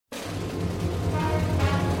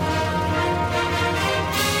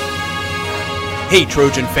Hey,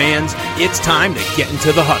 Trojan fans, it's time to get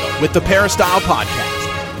into the huddle with the Peristyle Podcast.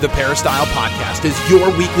 The Peristyle Podcast is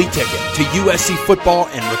your weekly ticket to USC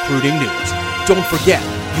football and recruiting news. Don't forget,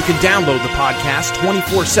 you can download the podcast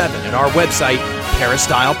 24/7 at our website,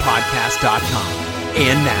 peristylepodcast.com.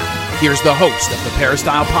 And now, here's the host of the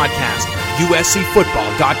Peristyle Podcast,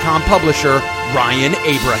 USCFootball.com publisher, Ryan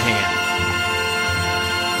Abraham.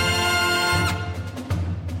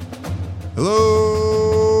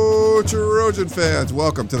 Hello, Trojan fans.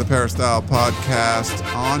 Welcome to the Peristyle Podcast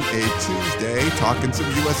on a Tuesday, talking some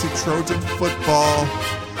USC Trojan football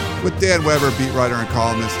with Dan Weber, beat writer and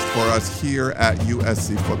columnist for us here at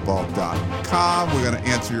USCFootball.com. We're going to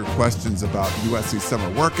answer your questions about USC summer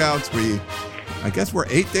workouts. I guess we're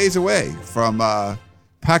 8 days away from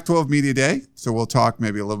Pac-12 Media Day, so we'll talk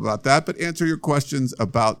maybe a little about that, but answer your questions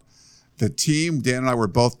about the team. Dan and I were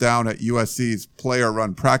both down at USC's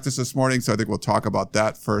player-run practice this morning, so I think we'll talk about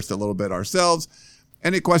that first a little bit ourselves.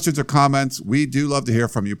 Any questions or comments, we do love to hear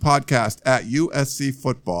from you. Podcast at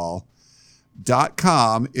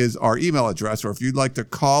USCFootball.com is our email address, or if you'd like to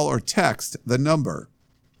call or text the number,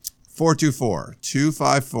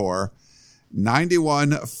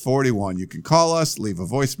 424-254-9141. You can call us, leave a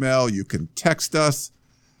voicemail, you can text us.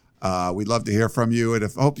 We'd love to hear from you. And I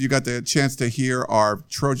hope you got the chance to hear our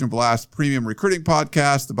Trojan Blast premium recruiting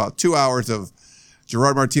podcast, about 2 hours of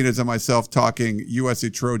Gerard Martinez and myself talking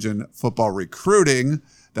USC Trojan football recruiting.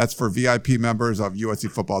 That's for VIP members of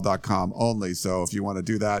USCFootball.com only. So if you want to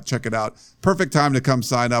do that, check it out. Perfect time to come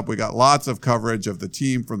sign up. We got lots of coverage of the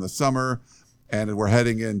team from the summer, and we're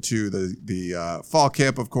heading into the fall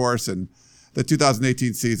camp, of course, and the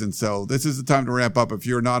 2018 season. So this is the time to ramp up. If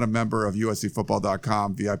you're not a member of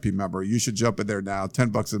USCFootball.com, VIP member, you should jump in there now.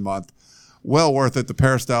 $10 a month. Well worth it. The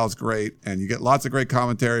Peristyle is great. And you get lots of great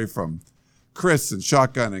commentary from Chris and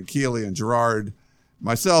Shotgun and Keely and Gerard,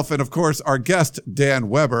 myself, and of course, our guest, Dan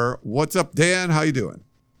Weber. What's up, Dan? How you doing?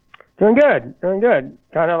 Doing good.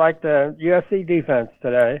 Kind of like the USC defense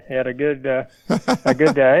today. Had a good day.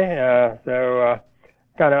 So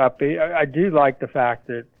kind of upbeat. I do like the fact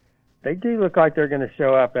that they do look like they're going to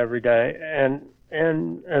show up every day.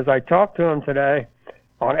 And as I talked to them today,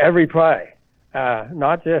 on every play,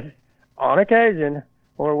 not just on occasion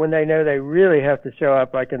or when they know they really have to show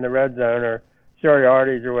up, like in the red zone or short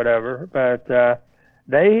yardage or whatever. But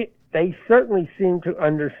they certainly seem to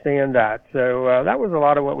understand that. So that was a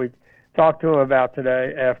lot of what we talked to them about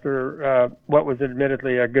today after what was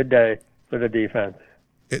admittedly a good day for the defense.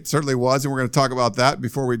 It certainly was, and we're going to talk about that.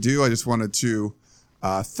 Before we do, I just wanted to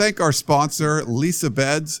thank our sponsor, Lisa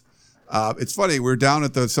Beds. It's funny, we were down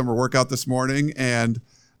at the summer workout this morning, and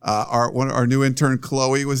our new intern,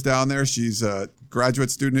 Chloe, was down there. She's a graduate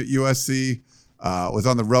student at USC, was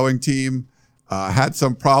on the rowing team, had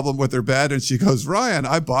some problem with her bed, and she goes, Ryan,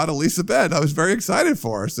 I bought a Lisa bed. I was very excited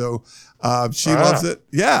for her. So she loves it.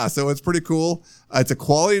 Yeah, so it's pretty cool. It's a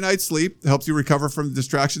quality night's sleep, helps you recover from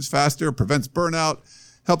distractions faster, prevents burnout,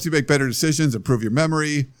 helps you make better decisions, improve your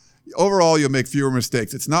memory. Overall, you'll make fewer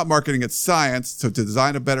mistakes. It's not marketing, it's science. So to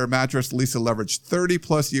design a better mattress, Lisa leveraged 30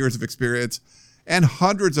 plus years of experience and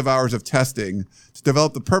hundreds of hours of testing to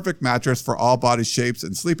develop the perfect mattress for all body shapes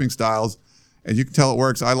and sleeping styles. And you can tell it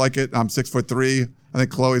works. I like it. I'm 6'3". I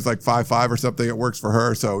think Chloe's like 5'5" or something. It works for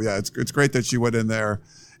her. So yeah, it's great that she went in there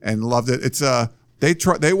and loved it. It's they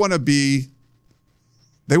want to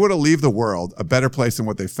leave the world a better place than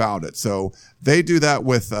what they found it. So they do that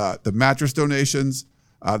with the mattress donations.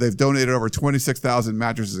 They've donated over 26,000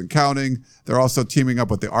 mattresses and counting. They're also teaming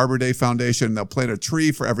up with the Arbor Day Foundation. They'll plant a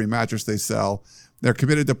tree for every mattress they sell. They're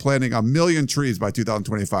committed to planting 1 million trees by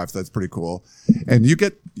 2025, so that's pretty cool. And you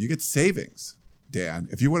get savings, Dan.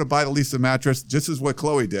 If you want to buy the Lisa mattress, just as what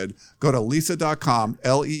Chloe did, go to lisa.com,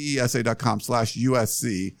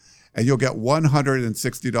 LEESA.com/USC, and you'll get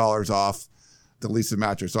 $160 off the Lisa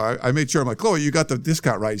mattress. So I made sure, I'm like, Chloe, you got the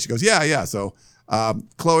discount right? And she goes, yeah. So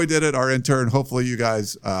Chloe did it, our intern. Hopefully you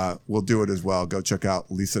guys will do it as well. Go check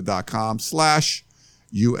out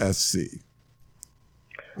lisa.com/USC.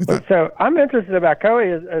 So I'm interested about Chloe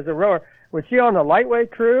as a rower. Was she on the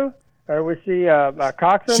lightweight crew, or was she a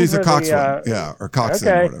coxswain? She's a coxswain, or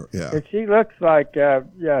coxswain, okay. Or whatever. Yeah. And she looks like,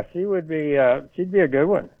 she would be. She'd be a good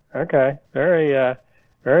one. Okay, very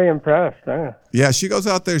impressed. Huh? Yeah, she goes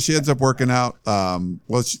out there. She ends up working out.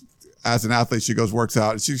 As an athlete, she works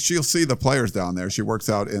out. She'll see the players down there. She works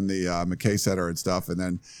out in the McKay Center and stuff, and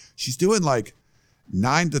then she's doing like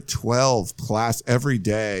 9 to 12 class every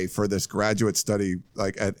day for this graduate study,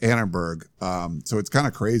 like at Annenberg. So it's kind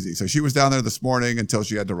of crazy. So she was down there this morning until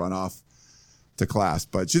she had to run off to class.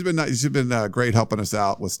 But she's been great helping us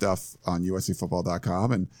out with stuff on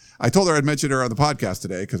USCFootball.com. And I told her I'd mentioned her on the podcast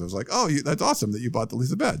today because I was like, oh, that's awesome that you bought the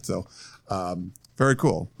Lisa Bed. So very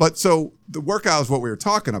cool. But so the workout is what we were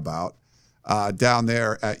talking about down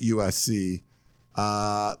there at USC.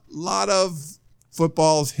 A lot of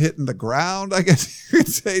footballs hitting the ground, I guess you could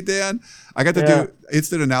say, Dan. I got to do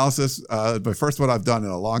instant analysis, the first one I've done in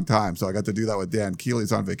a long time. So I got to do that with Dan.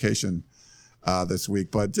 Keeley's on vacation this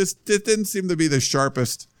week, but it didn't seem to be the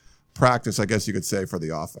sharpest practice, I guess you could say, for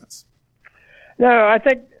the offense. No, I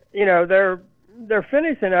think, they're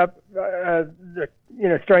finishing up the,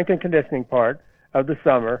 strength and conditioning part of the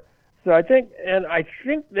summer. So I think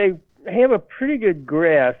they have a pretty good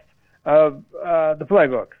grasp of the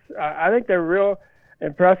playbooks. I think they're real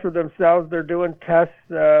impressed with themselves. They're doing tests,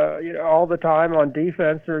 all the time on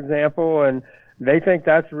defense, for example, and they think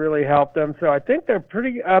that's really helped them. So I think they're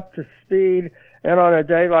pretty up to speed. And on a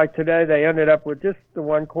day like today, they ended up with just the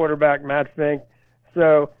one quarterback, Matt Fink.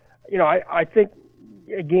 So, I think,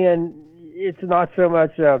 again, it's not so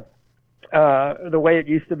much the way it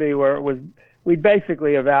used to be where it was we'd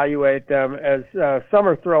basically evaluate them as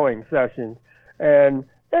summer throwing sessions. And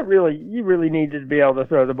you really needed to be able to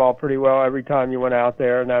throw the ball pretty well every time you went out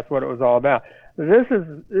there, and that's what it was all about. This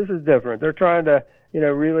is different. They're trying to,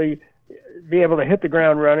 really be able to hit the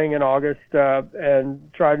ground running in August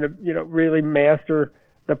and trying to, really master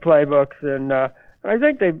the playbooks. And I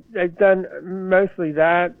think they've done mostly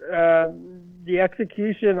that. The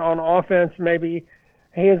execution on offense maybe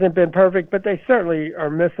hasn't been perfect, but they certainly are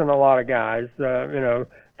missing a lot of guys.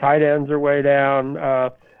 Tight ends are way down.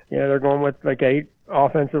 They're going with like 8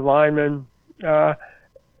 offensive linemen. We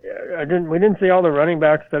didn't see all the running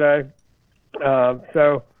backs today.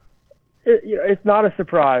 So it's not a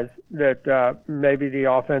surprise that maybe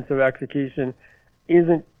the offensive execution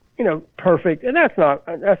isn't, perfect. And that's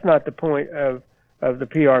not the point of the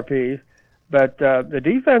PRPs. But the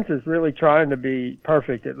defense is really trying to be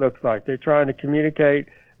perfect, it looks like. They're trying to communicate.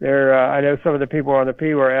 I know some of the people on the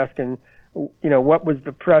P were asking, what was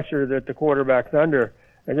the pressure that the quarterback's under?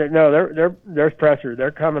 And there's pressure.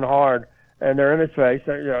 They're coming hard, and they're in his face.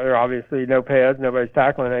 They're obviously no pads. Nobody's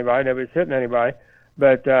tackling anybody. Nobody's hitting anybody.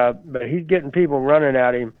 But he's getting people running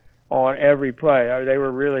at him on every play. They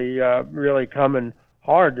were really coming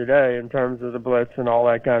hard today in terms of the blitz and all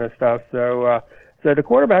that kind of stuff. So the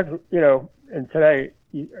quarterbacks, and today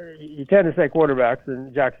you tend to say quarterbacks,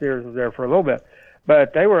 and Jack Sears was there for a little bit,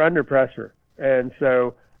 but they were under pressure, and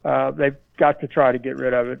so they've got to try to get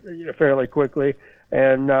rid of it fairly quickly.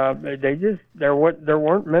 And there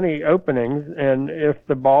weren't many openings, and if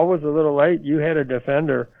the ball was a little late, you had a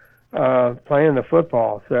defender playing the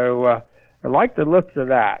football. So I like the looks of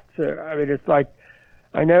that. So it's like,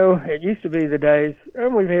 I know it used to be the days,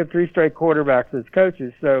 and we've had 3 straight quarterbacks as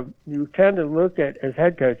coaches, so you tend to look at, as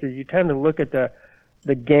head coaches, you tend to look at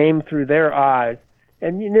the game through their eyes.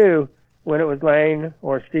 And you knew when it was Lane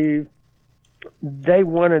or Steve, they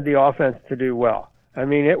wanted the offense to do well.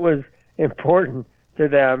 It was important to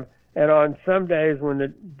them. And on some days when the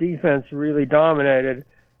defense really dominated,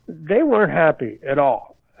 they weren't happy at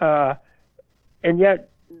all. And yet,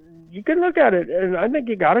 you can look at it, and I think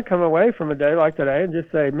you got to come away from a day like today and just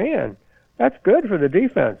say, man, that's good for the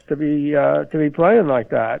defense to be playing like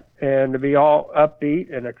that and to be all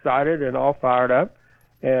upbeat and excited and all fired up.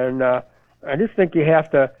 And I just think you have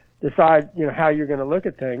to decide, how you're going to look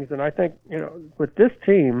at things. And I think, with this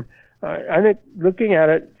team, I think looking at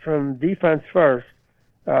it from defense first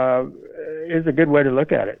is a good way to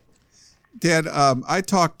look at it. Dan, I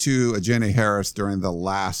talked to Ajene Harris during the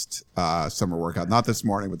last summer workout, not this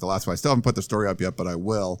morning, but the last one. I still haven't put the story up yet, but I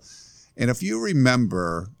will. And if you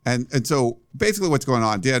remember, and so basically what's going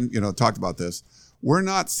on, Dan, talked about this. We're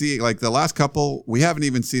not seeing, like the last couple, we haven't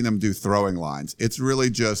even seen them do throwing lines. It's really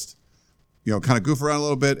just, kind of goof around a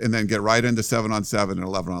little bit and then get right into 7-on-7 and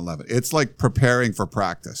 11-on-11. It's like preparing for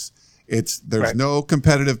practice. There's right. No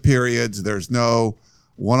competitive periods. There's no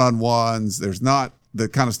one-on-ones. There's not the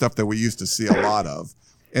kind of stuff that we used to see a lot of.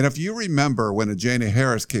 And if you remember when Ajene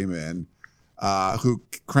Harris came in, who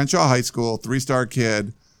Crenshaw High School, 3-star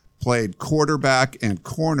kid, played quarterback and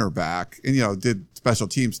cornerback and, did special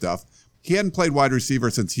team stuff. He hadn't played wide receiver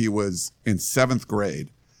since he was in 7th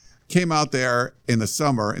grade. Came out there in the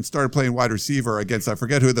summer and started playing wide receiver against, I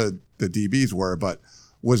forget who the DBs were, but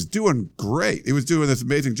was doing great. He was doing this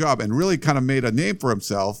amazing job and really kind of made a name for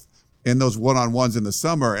himself in those one-on-ones in the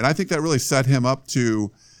summer. And I think that really set him up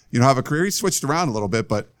to, have a career. He switched around a little bit,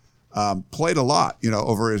 but played a lot,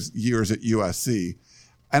 over his years at USC.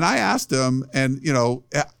 And I asked him, and,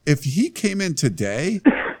 if he came in today,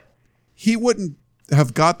 he wouldn't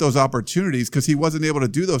have got those opportunities because he wasn't able to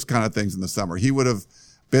do those kind of things in the summer. He would have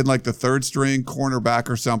been like the third string cornerback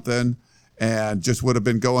or something and just would have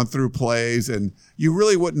been going through plays. And you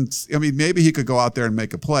really wouldn't, I mean, maybe he could go out there and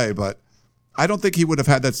make a play, but I don't think he would have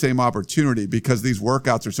had that same opportunity because these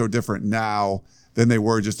workouts are so different now than they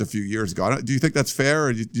were just a few years ago. Do you think that's fair,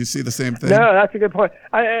 or do you see the same thing? No, that's a good point.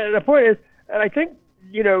 The point is, and I think,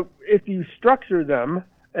 if you structure them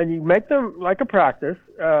and you make them like a practice,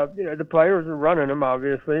 the players are running them,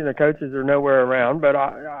 obviously, and the coaches are nowhere around, but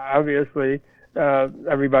obviously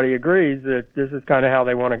everybody agrees that this is kind of how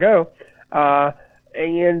they want to go.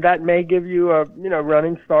 And that may give you a,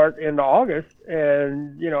 running start into August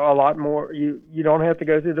and, a lot more. You don't have to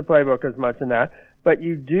go through the playbook as much in that, but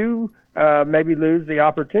you do maybe lose the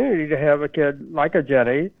opportunity to have a kid like a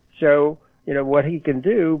Jenny show, what he can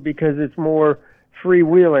do because it's more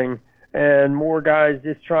freewheeling and more guys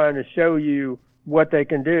just trying to show you what they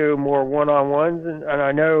can do, more one-on-ones. And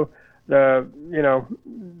I know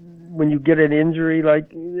when you get an injury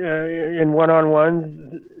like in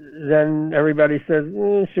one-on-ones, then everybody says,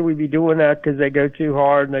 should we be doing that because they go too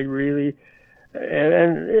hard and they really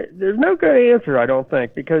there's no good answer, I don't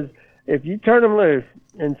think, because if you turn them loose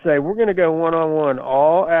and say, we're going to go one-on-one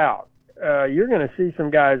all out, you're going to see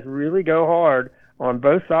some guys really go hard on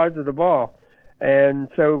both sides of the ball. And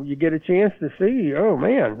so you get a chance to see, oh,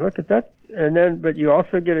 man, look at that. And then, but you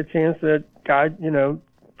also get a chance that guy,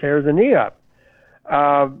 tears a knee up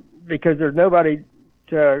because there's nobody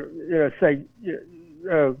to, say,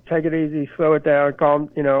 take it easy, slow it down, calm,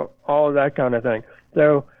 all of that kind of thing.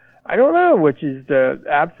 So I don't know which is the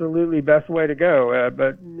absolutely best way to go,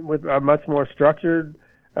 but with a much more structured,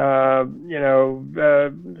 sort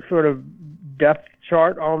of depth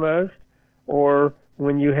chart almost, or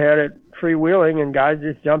when you had it freewheeling and guys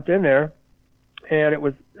just jumped in there, and it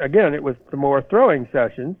was the more throwing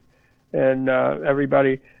sessions, and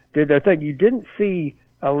everybody did their thing. You didn't see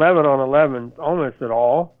 11 on 11 almost at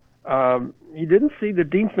all. You didn't see the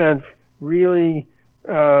defense really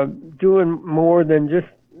doing more than just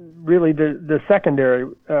really the secondary,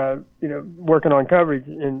 working on coverage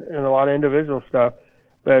and a lot of individual stuff.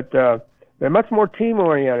 But they're much more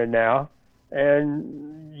team-oriented now,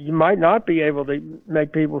 and you might not be able to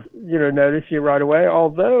make people, notice you right away.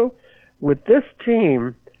 Although with this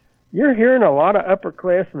team, you're hearing a lot of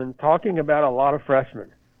upperclassmen talking about a lot of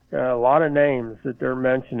freshmen, a lot of names that they're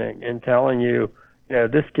mentioning and telling you,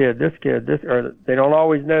 this kid, or they don't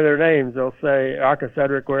always know their names. They'll say, Aka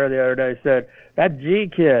Cedric Ware the other day said, that G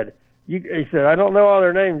kid, he said, I don't know all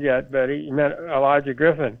their names yet, but he meant Elijah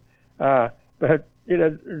Griffin. But,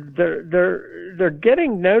 they're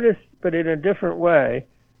getting noticed, but in a different way.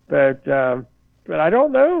 But I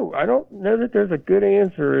don't know. I don't know that there's a good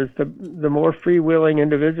answer as to the more freewheeling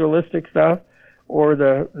individualistic stuff or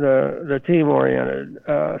the team-oriented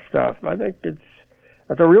stuff. I think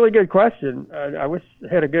that's a really good question. I wish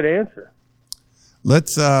I had a good answer.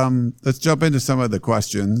 Let's jump into some of the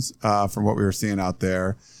questions from what we were seeing out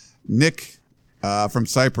there. Nick from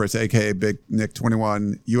Cyprus, a.k.a. Big Nick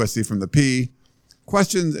 21, USC from the P.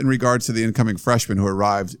 Questions in regards to the incoming freshmen who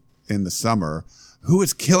arrived in the summer. Who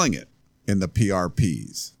is killing it in the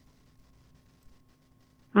PRPs?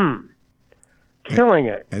 Killing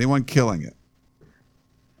it. Anyone killing it?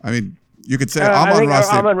 I mean, you could say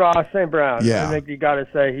Amon-Ra St. Brown. Yeah. I think you got to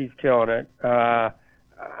say he's killing it. I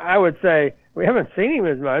would say we haven't seen him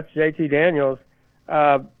as much. JT Daniels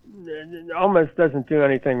almost doesn't do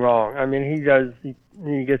anything wrong. I mean, he does. He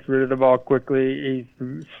gets rid of the ball quickly.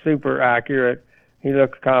 He's super accurate. He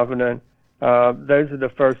looks confident. Those are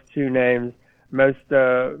the first two names. Most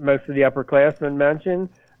of the upperclassmen mentioned.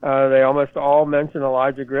 They almost all mention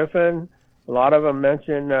Elijah Griffin. A lot of them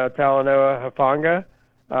mention Talanoa Hufanga.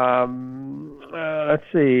 Let's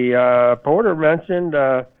see. Porter mentioned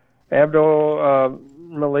Abdul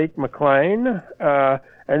Malik McLean. And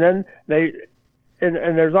then and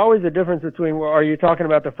there's always a difference between, are you talking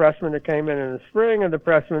about the freshmen that came in the spring and the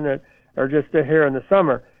freshmen that are just here in the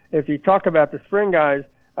summer? If you talk about the spring guys,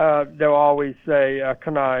 they'll always say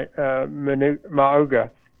Kanai Mauga.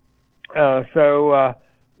 So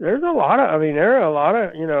there's a lot of, there are a lot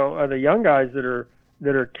of, the young guys that are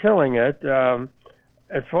killing it.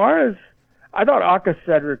 As far as, I thought Aka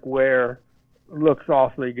Cedric Ware looks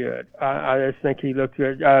awfully good. I just think he looks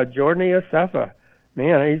good. Jordan Iosefa,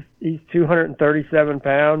 man, he's 237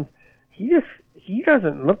 pounds. He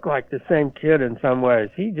doesn't look like the same kid in some ways.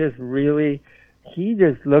 He just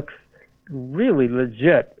looks really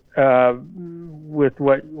legit with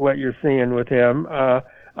what you're seeing with him. I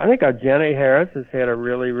think Jenny Harris has had a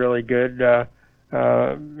really, really good,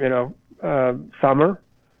 summer.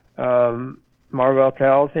 Marvell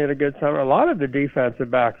Tells, he had a good summer. A lot of the defensive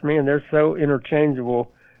backs, man, they're so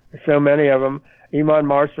interchangeable. So many of them. Iman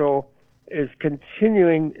Marshall is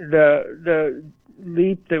continuing the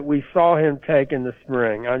leap that we saw him take in the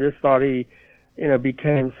spring. I just thought he,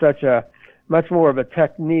 became much more of a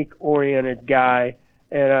technique-oriented guy,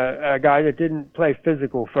 and a guy that didn't play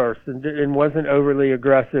physical first and wasn't overly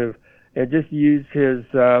aggressive, and just used his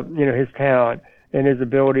his talent and his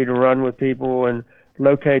ability to run with people and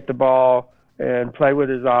locate the ball and play with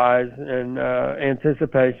his eyes and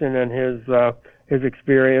anticipation and his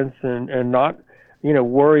experience and not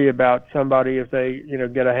worry about somebody if they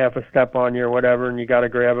get a half a step on you or whatever and you got to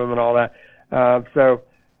grab them and all that. So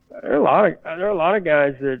there are a lot of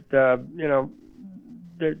guys that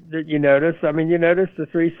that you notice. I mean, you notice the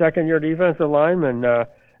 3 second-year defensive linemen,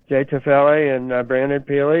 Jay Tufele and Brandon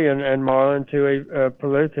Peely and Marlon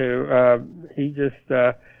Palutu.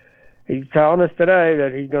 He's telling us today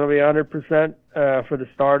that he's going to be 100% for the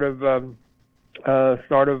start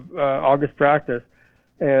of August practice,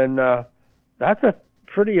 and that's a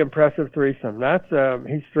pretty impressive threesome. That's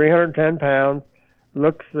he's 310 pounds,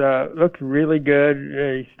 looks really good.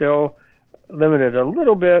 He's still limited a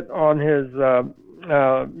little bit on his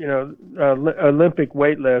Olympic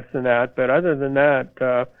weight lifts and that, but other than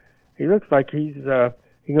that, he looks like he's going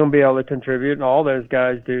to be able to contribute, and all those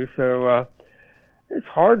guys do. So it's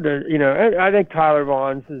hard to I think Tyler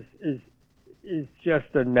Vaughns is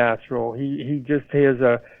just a natural. He just has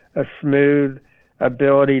a smooth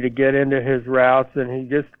ability to get into his routes, and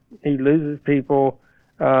he loses people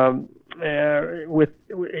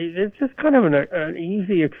it's just kind of an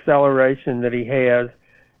easy acceleration that he has,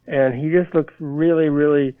 and he just looks really,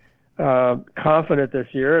 really confident this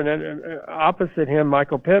year. And then opposite him,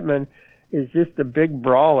 Michael Pittman is just a big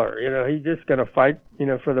brawler. He's just going to fight,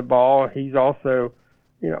 for the ball. He's also,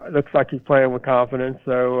 it looks like he's playing with confidence.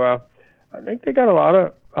 So I think they got a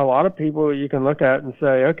lot of people you can look at and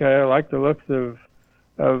say, okay, I like the looks of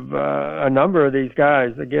a number of these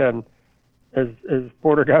guys. Again, as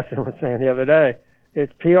Porter Gustin was saying the other day,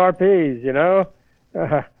 it's PRPs,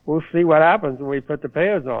 we'll see what happens when we put the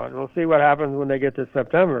pads on. We'll see what happens when they get to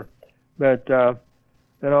September. But,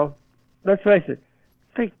 let's face it,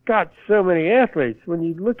 they got so many athletes. When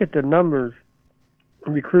you look at the numbers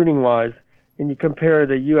recruiting-wise and you compare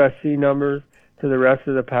the USC numbers to the rest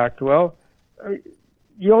of the Pac-12,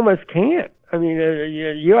 you almost can't. I mean,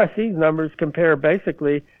 USC's numbers compare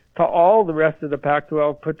basically to all the rest of the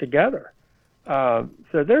Pac-12 put together.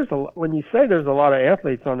 So when you say there's a lot of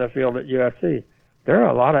athletes on the field at USC, there are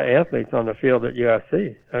a lot of athletes on the field at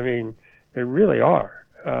USC. I mean, there really are.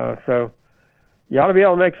 So you ought to be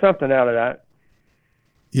able to make something out of that.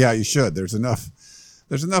 Yeah, you should. There's enough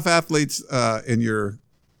athletes in your,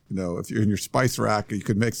 if you're in your spice rack, you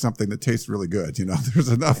could make something that tastes really good. There's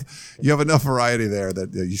enough. You have enough variety there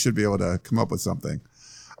that you should be able to come up with something.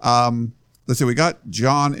 Let's see. We got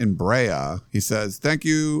John in Brea. He says, "Thank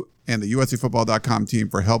you and the USCFootball.com team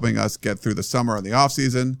for helping us get through the summer and the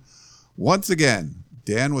offseason. Once again,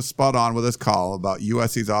 Dan was spot on with his call about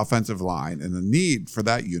USC's offensive line and the need for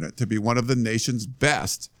that unit to be one of the nation's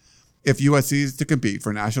best if USC is to compete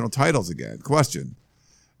for national titles again. Question: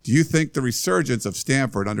 do you think the resurgence of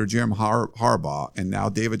Stanford under Jim Harbaugh and now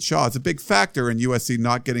David Shaw is a big factor in USC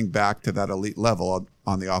not getting back to that elite level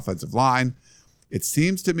on the offensive line? It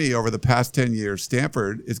seems to me over the past 10 years,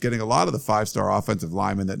 Stanford is getting a lot of the five-star offensive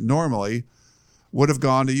linemen that normally would have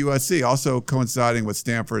gone to USC. Also coinciding with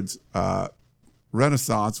Stanford's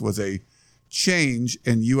renaissance was a change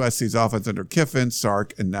in USC's offense under Kiffin,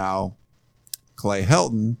 Sark, and now Clay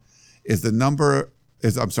Helton. Is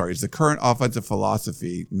the current offensive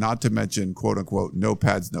philosophy, not to mention quote-unquote no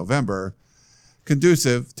pads November,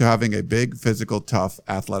 conducive to having a big, physical, tough,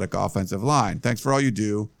 athletic offensive line? Thanks for all you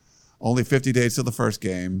do. Only 50 days till the first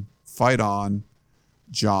game. Fight on,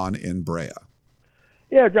 John in Brea."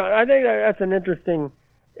 Yeah, John, I think that's an interesting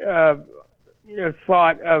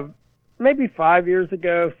thought of maybe 5 years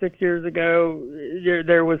ago, 6 years ago,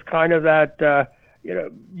 there was kind of that,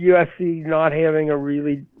 USC not having a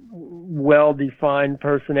really well-defined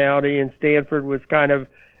personality, and Stanford was kind of,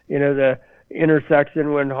 the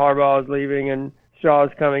intersection when Harbaugh is leaving and Shaw's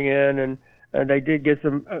coming in, and they did get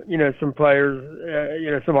some, some players,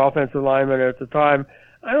 some offensive linemen at the time.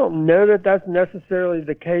 I don't know that that's necessarily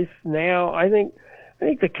the case now. I think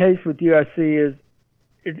the case with USC is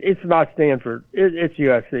it's not Stanford. It's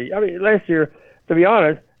USC. I mean, last year, to be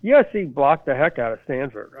honest, USC blocked the heck out of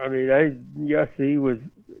Stanford. I mean, USC was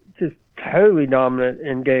just totally dominant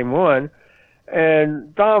in game one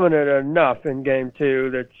and dominant enough in game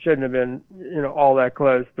two that shouldn't have been, all that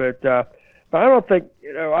close. But But I don't think,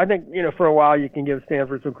 I think, for a while you can give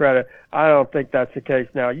Stanford some credit. I don't think that's the case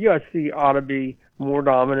now. USC ought to be more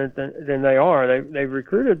dominant than they are. They've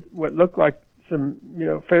recruited what looked like some,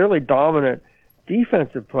 fairly dominant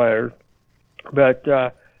defensive players. But,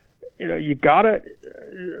 you got to,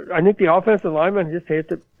 I think the offensive linemen just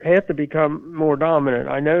have to become more dominant.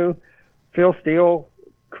 I know Phil Steele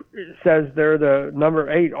says they're the number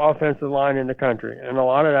 8 offensive line in the country. And a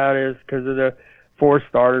lot of that is because of the 4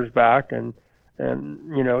 starters back and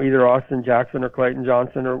either Austin Jackson or Clayton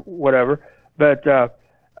Johnson or whatever. But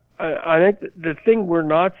I think the thing we're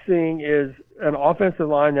not seeing is an offensive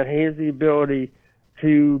line that has the ability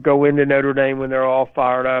to go into Notre Dame when they're all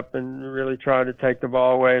fired up and really try to take the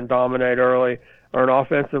ball away and dominate early, or an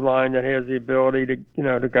offensive line that has the ability to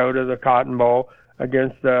to go to the Cotton Bowl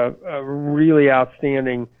against a really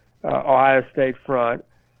outstanding Ohio State front,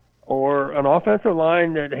 or an offensive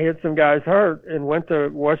line that had some guys hurt and went to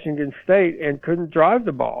Washington State and couldn't drive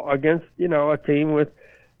the ball against, a team with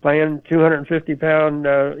playing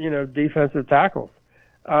 250-pound, defensive tackles.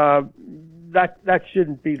 That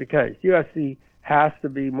shouldn't be the case. USC has to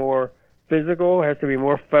be more physical, has to be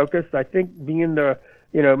more focused. I think being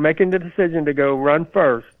making the decision to go run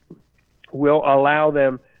first will allow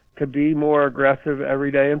them to be more aggressive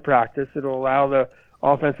every day in practice. It'll allow the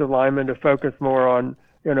offensive linemen to focus more on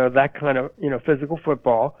that kind of, physical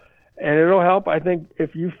football. And it'll help, I think,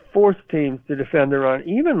 if you force teams to defend the run.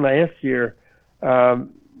 Even last year,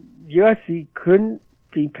 USC couldn't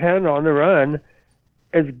depend on the run.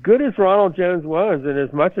 As good as Ronald Jones was, and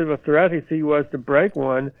as much of a threat as he was to break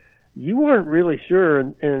one, you weren't really sure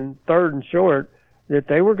in third and short that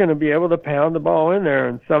they were going to be able to pound the ball in there.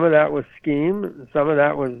 And some of that was scheme, and some of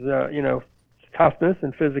that was, toughness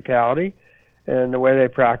and physicality and the way they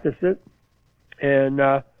practiced it. And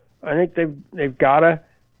I think they've got to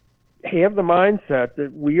have the mindset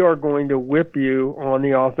that we are going to whip you on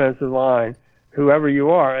the offensive line, whoever you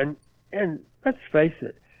are. And let's face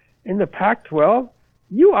it, in the Pac-12,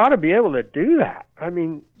 you ought to be able to do that. I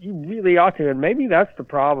mean, you really ought to. And maybe that's the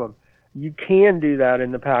problem. You can do that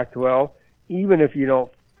in the Pac-12, even if you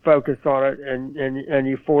don't focus on it and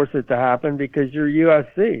you force it to happen because you're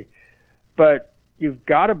USC. But you've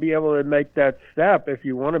got to be able to make that step if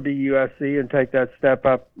you want to be USC and take that step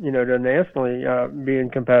up, to nationally being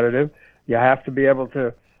competitive. You have to be able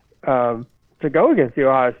to go against the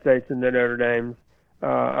Ohio States and the Notre Dames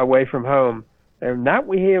away from home. And that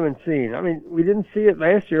we haven't seen. I mean, we didn't see it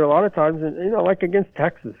last year a lot of times, like against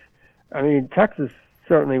Texas. I mean, Texas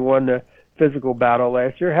certainly won the physical battle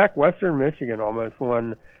last year. Heck, Western Michigan almost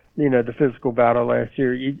won, the physical battle last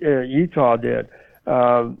year. Utah did.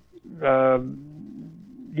 UCLA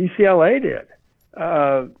did.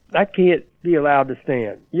 That can't be allowed to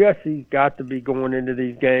stand. USC's got to be going into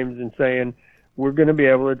these games and saying, we're going to be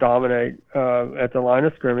able to dominate at the line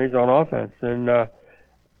of scrimmage on offense. And,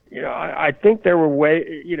 I think there were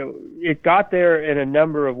it got there in a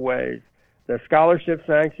number of ways. The scholarship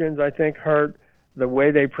sanctions, I think, hurt the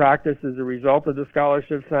way they practice as a result of the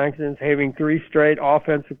scholarship sanctions. Having 3 straight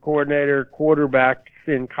offensive coordinator quarterbacks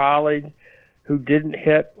in college who didn't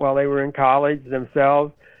hit while they were in college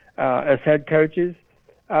themselves as head coaches,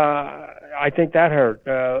 I think that hurt.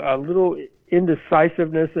 A little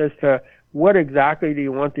indecisiveness as to what exactly do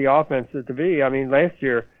you want the offense to be. I mean, last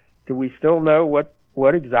year, do we still know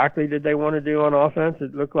what exactly did they want to do on offense?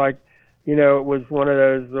 It looked like, it was one of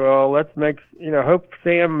those, well, let's hope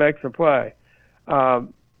Sam makes a play.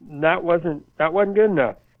 That wasn't good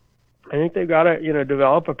enough. I think they've got to,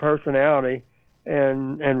 develop a personality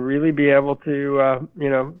and really be able to,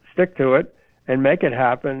 stick to it and make it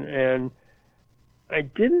happen. And I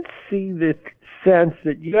didn't see the sense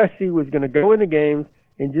that USC was going to go into games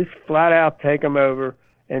and just flat out take them over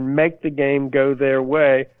and make the game go their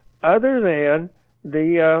way, other than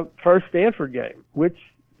the first Stanford game, which,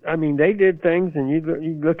 I mean, they did things, and you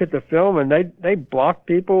look at the film, and they blocked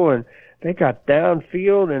people, and they got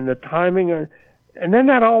downfield, and the timing, and then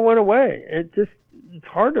that all went away. It's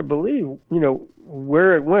hard to believe,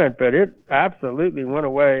 where it went, but it absolutely went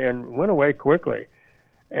away, and went away quickly.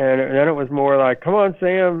 And then it was more like, come on,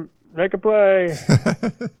 Sam, make a play.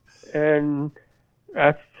 And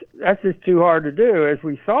that's just too hard to do, as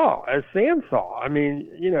Sam saw. I mean,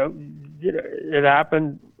 it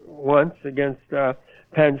happened once against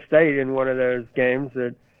Penn State in one of those games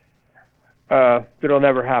that'll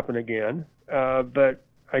never happen again. But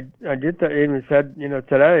I did even said,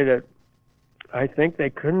 today that I think they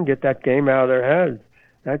couldn't get that game out of their heads.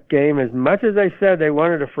 That game, as much as they said they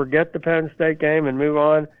wanted to forget the Penn State game and move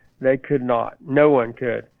on, they could not. No one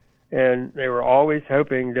could. And they were always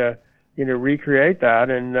hoping to, recreate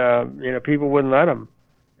that, and, people wouldn't let them.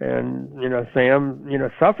 And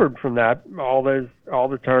Sam suffered from that, all the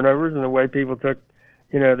turnovers and the way people took,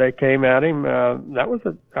 they came at him. That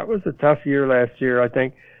was a tough year last year, I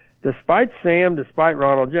think. Despite Sam, despite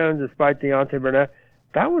Ronald Jones, despite Deontay Burnett,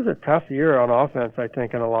 that was a tough year on offense, I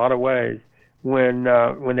think, in a lot of ways. When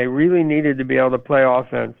they really needed to be able to play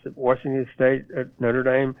offense at Washington State, at Notre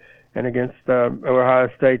Dame, and against Ohio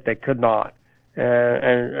State, they could not,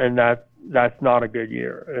 and that's not a good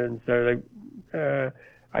year. And so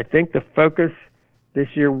I think the focus this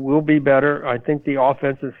year will be better. I think the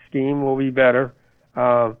offensive scheme will be better.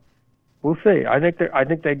 We'll see. I think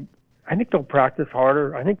they'll practice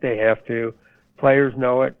harder. I think they have to. Players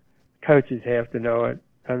know it. Coaches have to know it.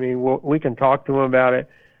 I mean, we can talk to them about it.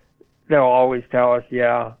 They'll always tell us,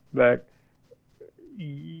 yeah, but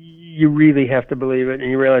you really have to believe it,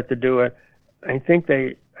 and you really have to do it. I think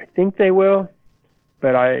they will,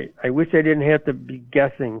 but I wish they didn't have to be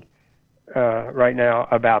guessing right now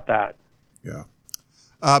about that. Yeah.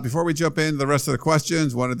 Before we jump into the rest of the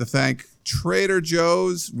questions, wanted to thank Trader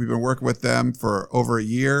Joe's. We've been working with them for over a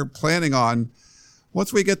year, planning on,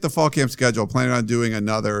 once we get the fall camp schedule, planning on doing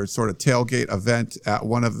another sort of tailgate event at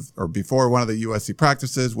before one of the USC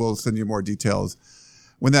practices. We'll send you more details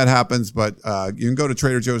when that happens, but you can go to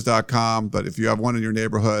TraderJoe's.com. But if you have one in your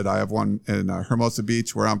neighborhood, I have one in Hermosa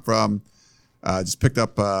Beach, where I'm from. Just picked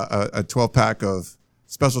up a 12-pack of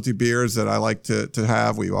specialty beers that I like to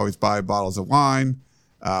have. We always buy bottles of wine,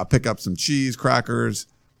 pick up some cheese, crackers,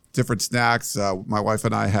 different snacks. My wife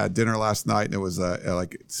and I had dinner last night, and it was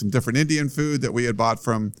like some different Indian food that we had bought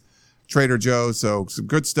from Trader Joe's. So some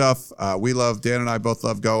good stuff. Dan and I both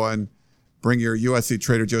love going. Bring your USC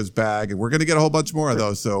Trader Joe's bag, and we're going to get a whole bunch more of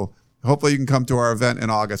those. So hopefully you can come to our event in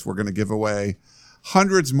August. We're going to give away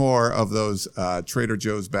hundreds more of those Trader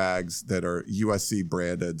Joe's bags that are USC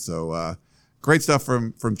branded. So great stuff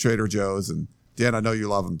from Trader Joe's. And Dan, I know you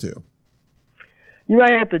love them too. You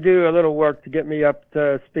might have to do a little work to get me up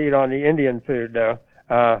to speed on the Indian food, though.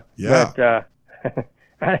 Yeah. But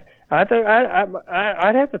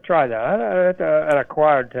I'd have to try that. I'd have to, an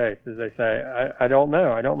acquired taste, as they say. I don't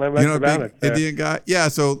know. I don't know much about it. Indian guy? Yeah.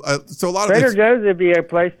 So a lot Trader of Joe's would be a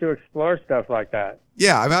place to explore stuff like that.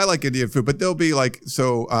 Yeah, I mean, I like Indian food, but there'll be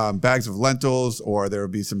bags of lentils, or there will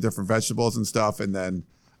be some different vegetables and stuff, and then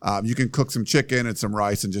you can cook some chicken and some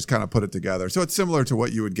rice and just kind of put it together. So it's similar to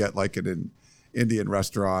what you would get like at an Indian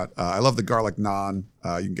restaurant. I love the garlic naan.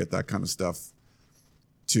 You can get that kind of stuff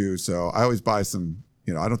too. So I always buy some,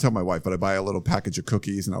 I don't tell my wife, but I buy a little package of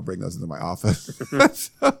cookies and I'll bring those into my office.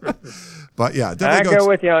 But yeah, I go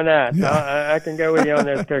with you on that. Yeah. I can go with you on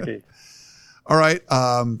those cookies. All right.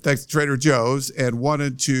 Thanks to Trader Joe's, and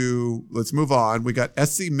let's move on. We got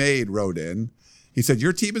SC Made wrote in. He said,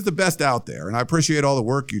 your team is the best out there, and I appreciate all the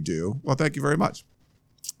work you do. Well, thank you very much.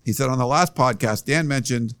 He said, on the last podcast, Dan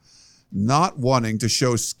mentioned not wanting to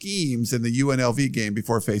show schemes in the UNLV game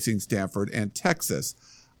before facing Stanford and Texas.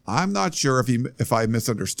 I'm not sure if I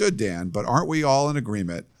misunderstood Dan, but aren't we all in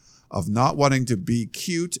agreement of not wanting to be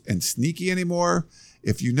cute and sneaky anymore?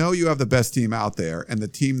 If you know you have the best team out there and the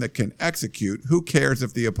team that can execute, who cares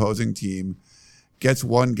if the opposing team gets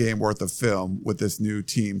one game worth of film with this new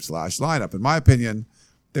team/lineup? In my opinion,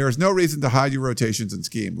 there is no reason to hide your rotations and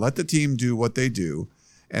scheme. Let the team do what they do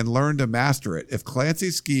and learn to master it. If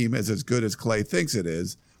Clancy's scheme is as good as Clay thinks it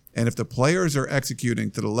is, and if the players are executing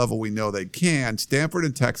to the level we know they can, Stanford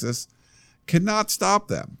and Texas cannot stop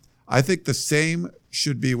them. I think the same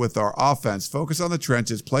should be with our offense. Focus on the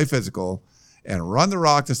trenches, play physical, and run the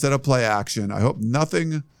rock to set up play action. I hope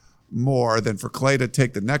nothing more than for Clay to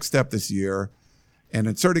take the next step this year and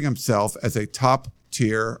inserting himself as a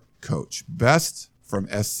top-tier coach. Best from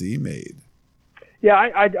SC Made. Yeah,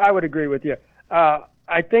 I would agree with you.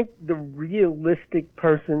 I think the realistic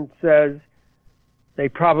person says they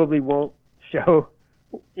probably won't show,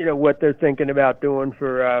 what they're thinking about doing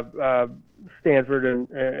for Stanford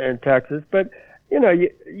and Texas. But,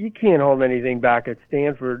 you can't hold anything back at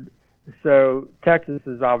Stanford. So Texas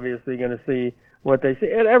is obviously going to see what they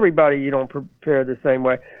see. And everybody, you don't prepare the same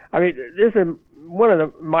way. I mean, this is one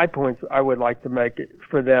of my points I would like to make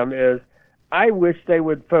for them is I wish they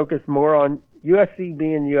would focus more on USC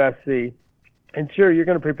being USC. And sure, you're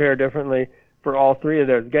going to prepare differently for all three of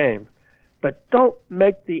those games. But don't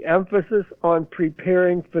make the emphasis on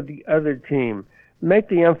preparing for the other team. Make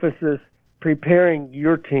the emphasis preparing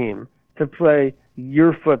your team to play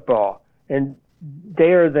your football and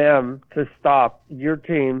dare them to stop your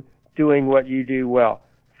team doing what you do well.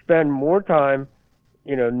 Spend more time,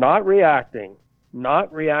 not reacting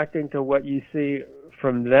to what you see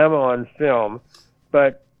from them on film,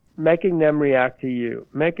 but making them react to you,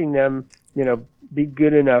 making them, be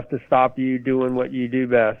good enough to stop you doing what you do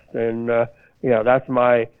best. And that's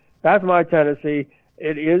my tendency.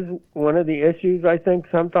 It is one of the issues, I think,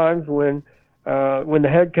 sometimes when the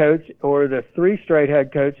head coach or the three straight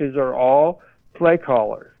head coaches are all play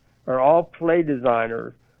callers, are all play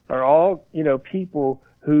designers, are all people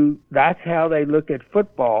who that's how they look at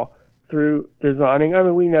football through designing. I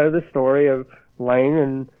mean, we know the story of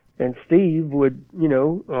Lane and Steve would,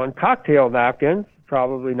 on cocktail napkins,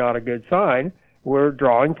 probably not a good sign, were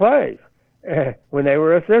drawing plays when they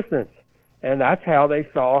were assistants. And that's how they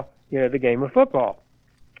saw, the game of football.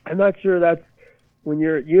 I'm not sure that's when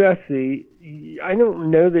you're at USC. I don't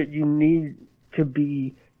know that you need to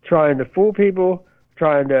be trying to fool people,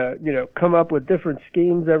 trying to, come up with different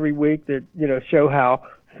schemes every week that, show how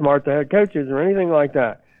smart the head coach is or anything like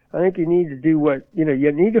that. I think you need to do what, you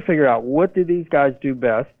need to figure out what do these guys do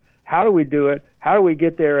best? How do we do it? How do we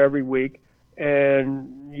get there every week?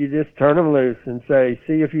 And you just turn them loose and say,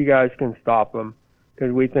 see if you guys can stop them,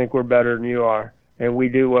 because we think we're better than you are, and we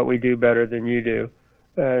do what we do better than you do.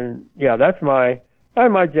 And that's my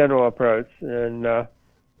general approach, and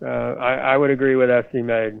I would agree with SC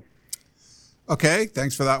Made. Okay,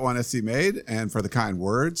 thanks for that one, SC Made, and for the kind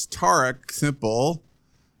words. Tarek, simple,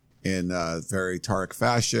 in very Tarek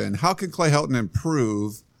fashion. How can Clay Helton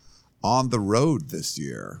improve on the road this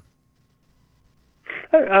year?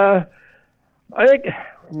 I think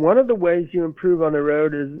one of the ways you improve on the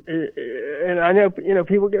road is, and I know,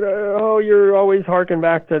 people get, you're always harking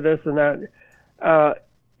back to this and that.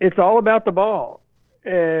 It's all about the ball,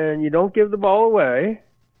 and you don't give the ball away.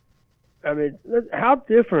 I mean, how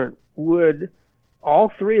different would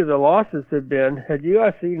all three of the losses have been had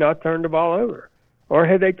USC not turned the ball over, or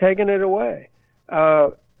had they taken it away?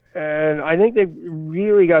 And I think they've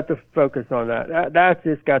really got to focus on that. That's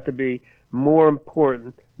just got to be more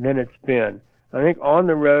important than it's been. I think on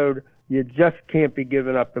the road, you just can't be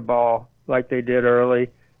giving up the ball like they did early,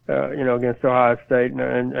 against Ohio State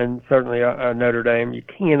and certainly Notre Dame. You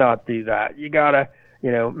cannot do that. You got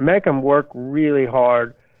to, make them work really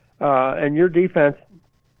hard. And your defense,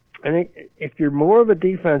 I think if you're more of a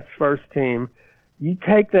defense first team, you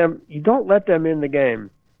don't let them in the game.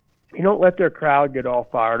 You don't let their crowd get all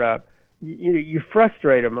fired up. You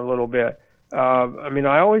frustrate them a little bit.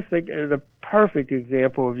 I always think the perfect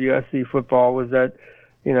example of USC football was that,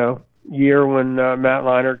 year when Matt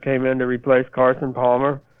Leinart came in to replace Carson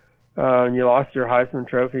Palmer, and you lost your Heisman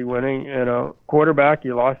Trophy winning, quarterback.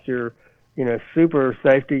 You lost your, super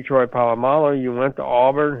safety Troy Polamalu. You went to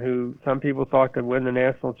Auburn, who some people thought could win the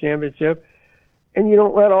national championship, and you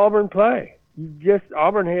don't let Auburn play.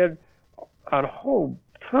 Auburn had a whole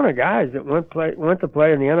ton of guys that went to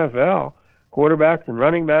play in the NFL. Quarterbacks and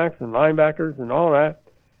running backs and linebackers and all that.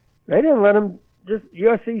 They didn't let them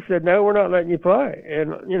USC said, no, we're not letting you play.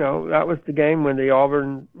 And, that was the game when the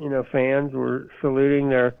Auburn, fans were saluting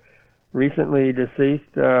their recently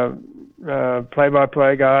deceased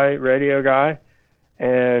play-by-play guy, radio guy.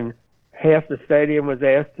 And half the stadium was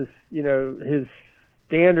asked to, his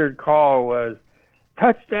standard call was,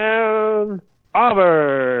 touchdown,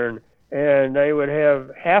 Auburn. And they would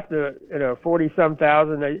have half the, 40-some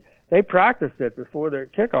thousand, they practiced it before their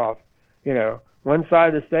kickoff. One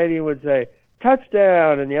side of the stadium would say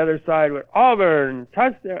touchdown, and the other side would Auburn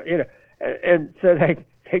touchdown. And so they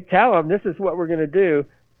tell them this is what we're going to do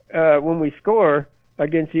when we score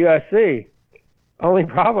against USC. Only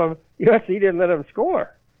problem, USC didn't let them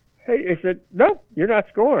score. They said, nope, you're not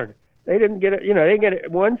scoring. They didn't get it. They didn't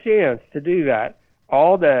get one chance to do that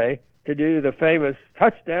all day, to do the famous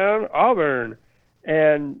touchdown Auburn,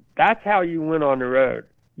 and that's how you win on the road.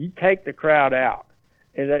 You take the crowd out.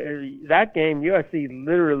 And that game, USC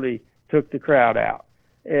literally took the crowd out.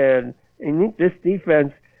 And I think this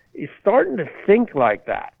defense is starting to think like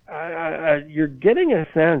that. You're getting a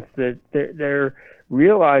sense that they're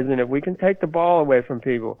realizing if we can take the ball away from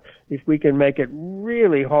people, if we can make it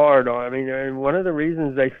really hard on. And one of the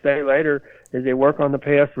reasons they stay later is they work on the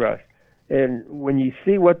pass rush. And when you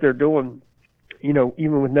see what they're doing,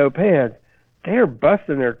 even with no pads, they're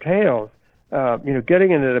busting their tails.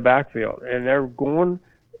 Getting into the backfield, and they're going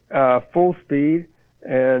full speed,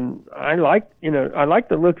 and I like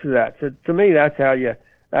the looks of that. So to me, that's how you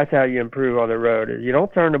improve on the road. Is you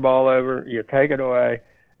don't turn the ball over, you take it away,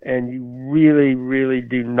 and you really, really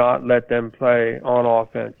do not let them play on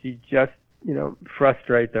offense. You just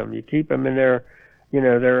frustrate them. You keep them in their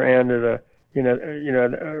end of the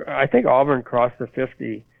I think Auburn crossed the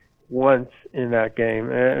 50 once in that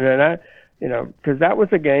game, and that. Because that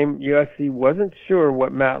was a game USC wasn't sure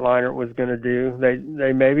what Matt Leinart was going to do.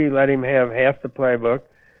 They maybe let him have half the playbook.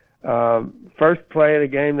 First play of the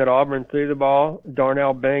game that Auburn threw the ball,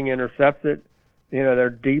 Darnell Bing intercepts it, They're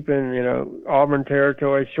deep in, Auburn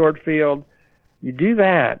territory, short field. You do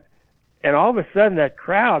that, and all of a sudden that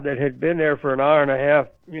crowd that had been there for an hour and a half,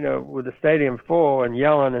 with the stadium full and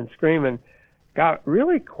yelling and screaming, got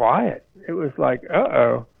really quiet. It was like,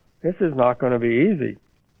 uh-oh, this is not going to be easy.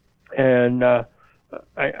 And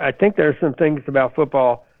I think there's some things about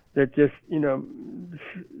football that just,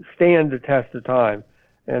 stand the test of time,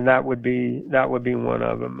 and that would be one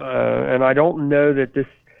of them. And I don't know that this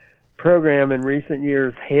program in recent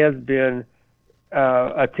years has been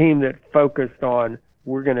a team that focused on,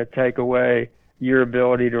 we're going to take away your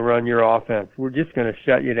ability to run your offense. We're just going to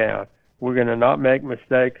shut you down. We're going to not make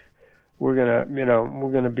mistakes. We're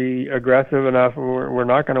going to be aggressive enough. We're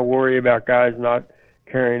not going to worry about guys not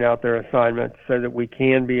carrying out their assignments, so that we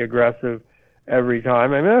can be aggressive every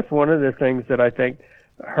time. I mean, that's one of the things that I think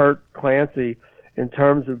hurt Clancy in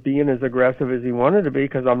terms of being as aggressive as he wanted to be,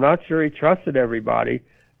 because I'm not sure he trusted everybody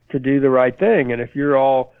to do the right thing. And if you're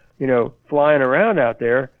all, flying around out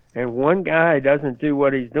there and one guy doesn't do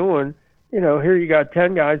what he's doing, here you got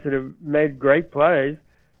 10 guys that have made great plays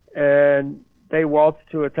and they waltzed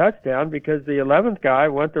to a touchdown because the 11th guy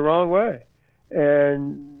went the wrong way.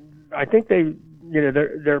 And I think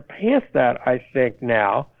they're past that, I think,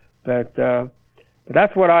 now. But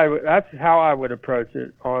that's how I would approach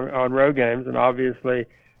it on road games, and obviously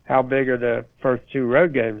how big are the first 2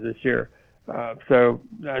 road games this year. So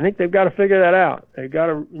I think they've got to figure that out. They've got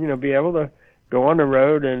to, be able to go on the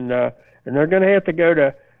road, and they're going to have to go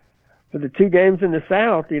to, for the 2 games in the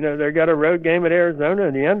South, they've got a road game at Arizona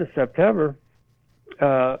in the end of September.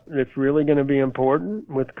 That's really going to be important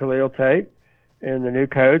with Khalil Tate and the new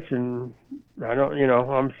coach. And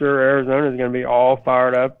I'm sure Arizona's going to be all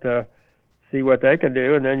fired up to see what they can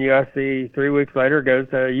do. And then USC 3 weeks later goes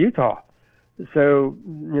to Utah. So,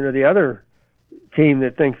 the other team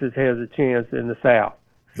that thinks it has a chance in the South.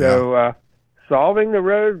 So, solving the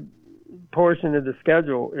road portion of the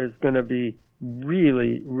schedule is going to be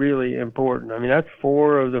really, really important. I mean, that's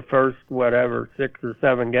 4 of the first, 6 or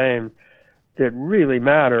 7 games that really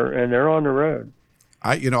matter, and they're on the road.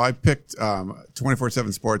 I picked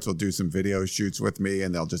 24/7 Sports will do some video shoots with me,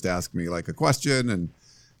 and they'll just ask me like a question, and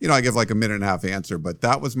I give like a minute and a half answer. But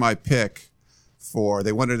that was my pick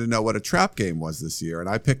they wanted to know what a trap game was this year, and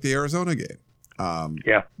I picked the Arizona game.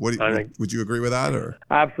 Would you agree with that? Or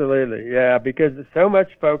absolutely, yeah, because there's so much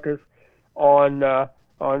focus on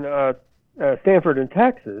Stanford and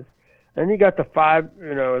Texas. And you got the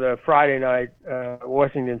Friday night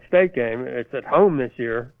Washington State game. It's at home this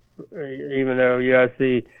year, even though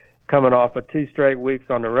USC coming off of 2 straight weeks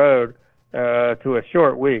on the road to a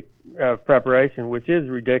short week of preparation, which is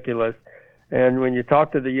ridiculous. And when you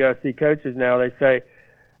talk to the USC coaches now, they say,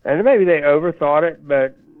 and maybe they overthought it,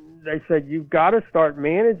 but they said you've got to start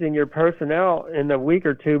managing your personnel in the week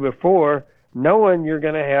or 2 before, knowing you're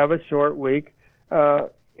going to have a short week.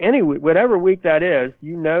 Whatever week that is,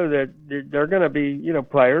 that they're going to be,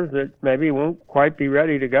 players that maybe won't quite be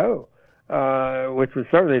ready to go, which was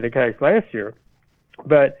certainly the case last year.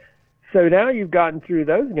 But so now you've gotten through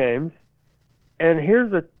those games, and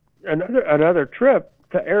here's another trip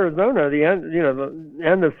to Arizona, the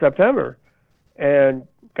end of September, and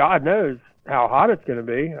God knows how hot it's going to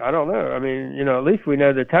be. I don't know. I mean, at least we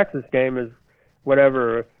know the Texas game is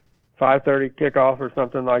whatever. 5:30 kickoff or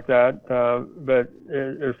something like that, but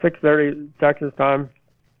it's 6:30 Texas time.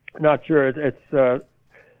 Not sure. It's a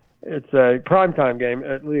primetime game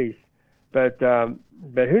at least, but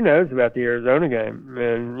who knows about the Arizona game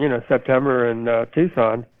in September in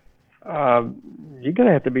Tucson? You're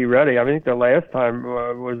gonna have to be ready. I think the last time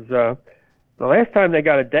they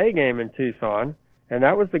got a day game in Tucson, and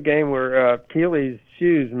that was the game where Keely's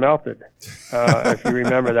shoes melted. If you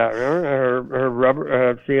remember that, remember her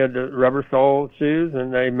rubber? She had the rubber sole shoes,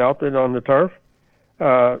 and they melted on the turf.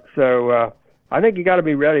 So I think you got to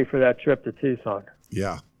be ready for that trip to Tucson.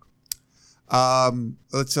 Yeah.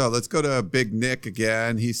 Let's go to Big Nick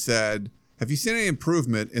again. He said, "Have you seen any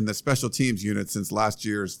improvement in the special teams unit since last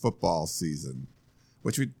year's football season?"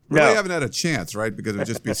 Which we really haven't had a chance, right? Because it would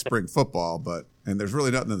just be spring football, and there's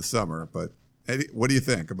really nothing in the summer, but. What do you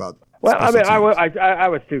think about? Well, I mean, I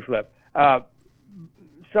was too flip.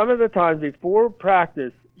 Some of the times before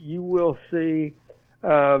practice, you will see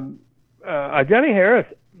Jenny Harris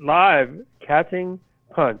live catching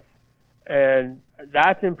punts, and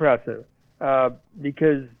that's impressive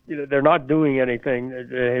because they're not doing anything that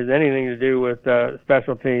has anything to do with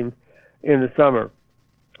special teams in the summer.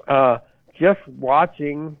 Just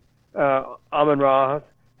watching Amon-Ra's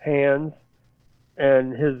hands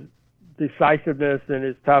and his decisiveness and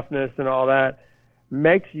his toughness and all that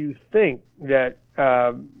makes you think that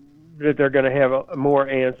they're going to have more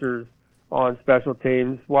answers on special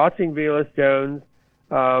teams. Watching Velus Jones,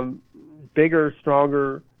 bigger,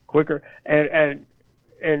 stronger, quicker, and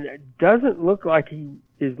it doesn't look like he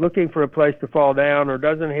is looking for a place to fall down or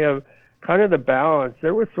doesn't have kind of the balance.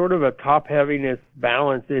 There was sort of a top-heaviness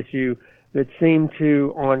balance issue that seemed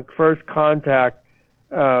to, on first contact,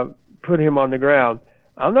 put him on the ground.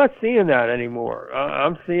 I'm not seeing that anymore.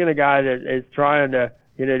 I'm seeing a guy that is trying to,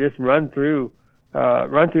 just run through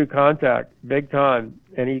contact big time,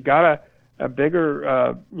 and he got a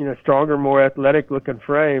bigger, stronger, more athletic-looking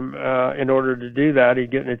frame in order to do that. He's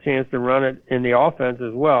getting a chance to run it in the offense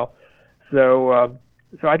as well. So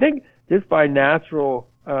I think just by natural,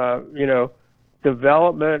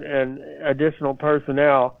 development and additional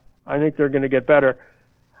personnel, I think they're going to get better.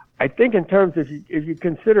 I think in terms of if you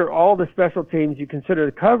consider all the special teams, you consider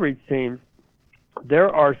the coverage teams,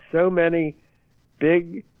 there are so many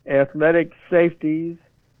big athletic safeties,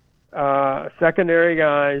 secondary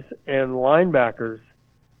guys, and linebackers.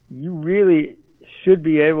 You really should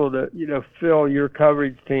be able to, fill your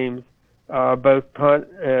coverage teams, both punt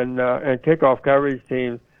and kickoff coverage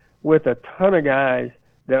teams, with a ton of guys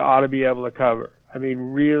that ought to be able to cover. I mean,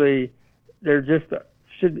 really, they're just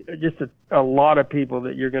a lot of people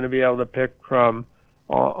that you're going to be able to pick from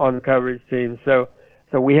on the coverage team. So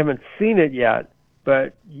we haven't seen it yet,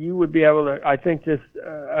 but you would be able to, I think, just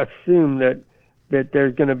assume that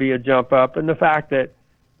there's going to be a jump up. And the fact that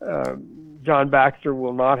John Baxter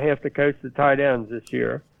will not have to coach the tight ends this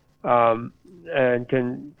year and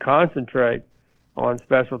can concentrate on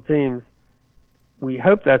special teams, we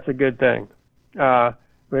hope that's a good thing.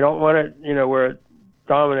 We don't want it, where it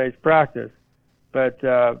dominates practice. But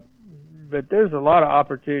there's a lot of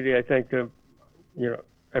opportunity, I think, to,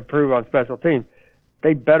 improve on special teams.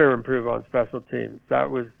 They better improve on special teams. That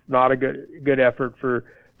was not a good effort for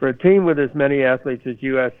a team with as many athletes as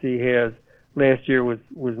USC has. Last year was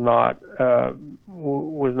not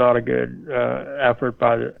a good effort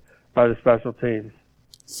by the special teams.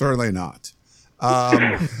 Certainly not.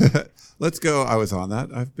 Let's go. I was on that.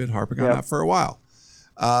 I've been harping on that for a while.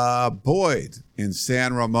 Boyd in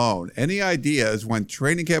San Ramon. Any ideas when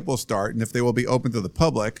training camp will start and if they will be open to the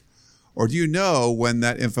public? Or do you know when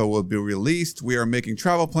that info will be released? We are making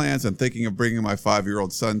travel plans and thinking of bringing my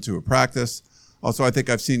 5-year-old son to a practice. Also, I think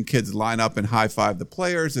I've seen kids line up and high-five the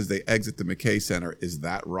players as they exit the McKay Center. Is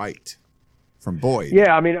that right? From Boyd.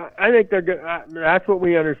 Yeah, I mean, I think they're good. That's what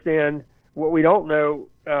we understand. What we don't know,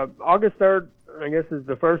 August 3rd, I guess, is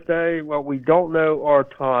the first day. What we don't know are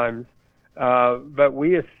times. But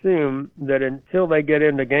we assume that until they get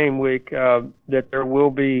into game week, that there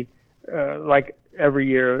will be, like every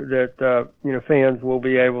year, that fans will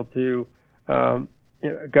be able to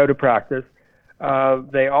go to practice.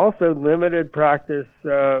 They also limited practice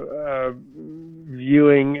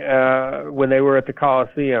viewing when they were at the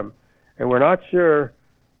Coliseum, and we're not sure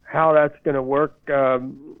how that's going to work.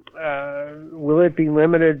 Will it be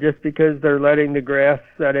limited just because they're letting the grass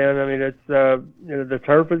set in? I mean, it's the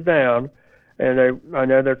turf is down. And I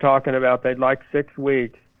know they're talking about they'd like 6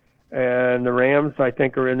 weeks. And the Rams, I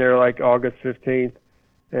think, are in there like August 15th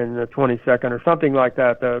and the 22nd or something like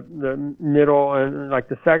that, the middle and like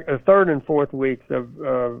the third and fourth weeks of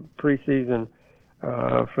preseason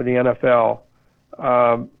for the NFL.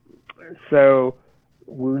 So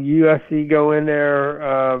will USC go in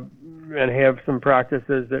there and have some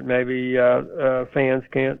practices that maybe fans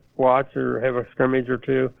can't watch or have a scrimmage or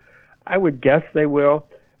two? I would guess they will.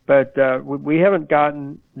 But we haven't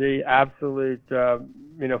gotten the absolute,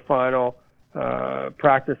 final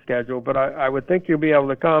practice schedule. But I would think you'll be able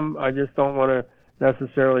to come. I just don't want to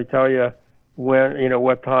necessarily tell you when,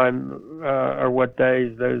 what time or what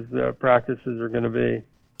days those practices are going to be.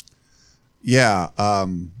 Yeah.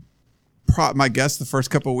 My guess the first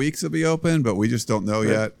couple of weeks will be open, but we just don't know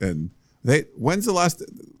yet. And when's the last?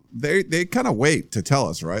 They kind of wait to tell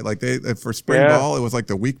us, right? Like for spring ball, it was like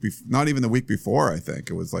the week before, not even the week before. I think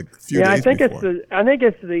it was like a few days before. I think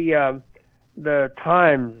it's the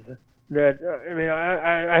times that.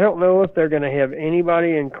 I don't know if they're going to have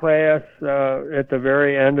anybody in class at the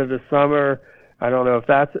very end of the summer. I don't know if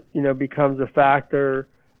that's becomes a factor.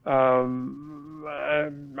 I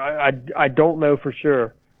don't know for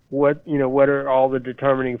sure what are all the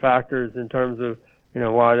determining factors in terms of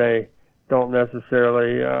why they don't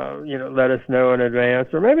necessarily, let us know in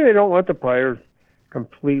advance, or maybe they don't want the players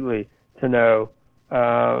completely to know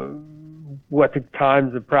what the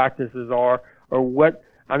times of practices are, or what.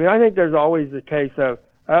 I mean, I think there's always the case of,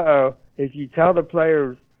 if you tell the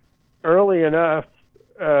players early enough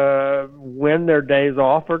when their days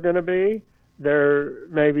off are going to be, they're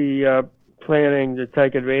maybe planning to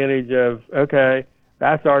take advantage of, okay,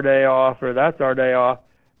 that's our day off, or that's our day off.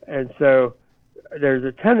 And so there's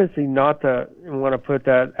a tendency not to want to put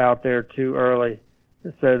that out there too early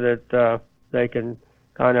so that they can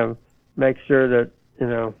kind of make sure that,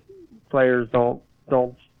 players don't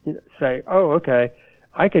say, oh, okay,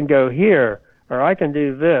 I can go here, or I can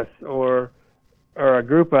do this, or a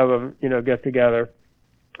group of them, get together.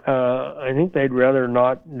 I think they'd rather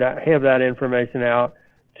not have that information out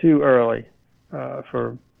too early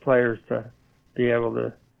for players to be able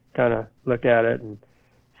to kind of look at it and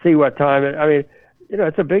see what time it. I mean,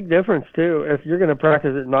 it's a big difference too. If you're going to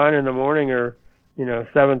practice at 9 in the morning or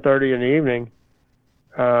 7:30 in the evening,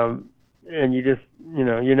 and you just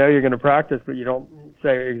you're going to practice, but you don't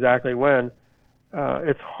say exactly when.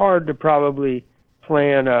 It's hard to probably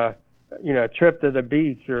plan a trip to the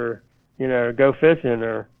beach or go fishing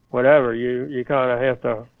or whatever. You kind of have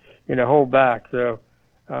to hold back. So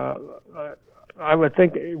I would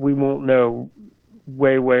think we won't know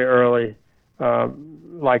way early,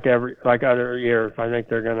 like other years. I think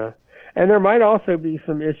they're gonna, and there might also be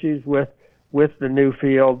some issues with the new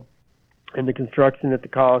field and the construction at the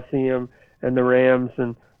Coliseum and the Rams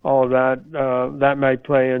and all of that. That might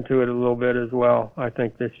play into it a little bit as well, I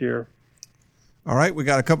think, this year. All right, we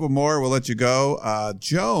got a couple more. We'll let you go.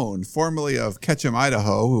 Joan, formerly of Ketchum,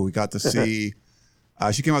 Idaho, who we got to see.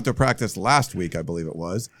 She came out to practice last week, I believe it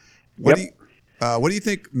was. What do you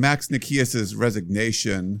think Max Nikias's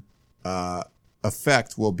resignation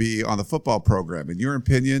effect will be on the football program? In your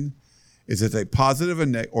opinion, is it a positive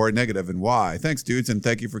or a negative, and why? Thanks, dudes, and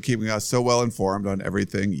thank you for keeping us so well informed on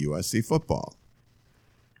everything USC football.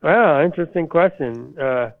 Well, interesting question.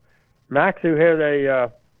 Max, who has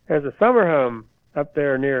a summer home up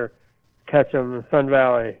there near Ketchum, Sun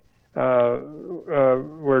Valley,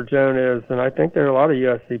 where Joan is, and I think there are a lot of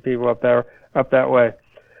USC people up that way.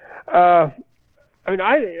 I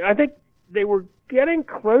think they were getting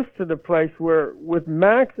close to the place where, with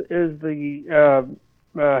Max as the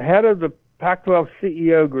head of the Pac-12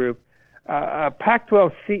 CEO group, a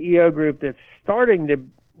Pac-12 CEO group that's starting to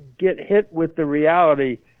get hit with the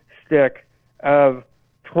reality stick of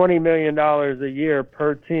 $20 million a year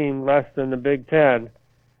per team, less than the Big Ten.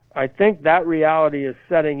 I think that reality is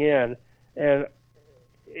setting in, and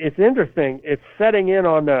it's interesting. It's setting in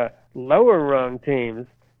on the lower rung teams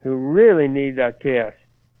who really need that cash.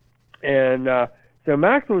 And so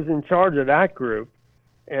Max was in charge of that group,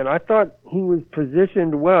 and I thought he was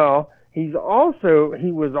positioned well. He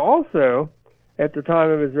was also, at the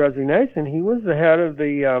time of his resignation, he was the head of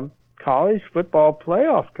the College Football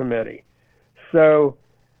Playoff Committee. So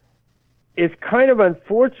it's kind of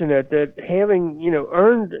unfortunate that, having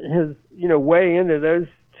earned his way into those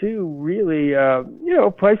two really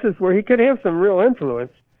places where he could have some real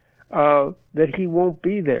influence, that he won't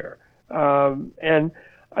be there. And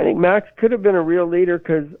I think Max could have been a real leader,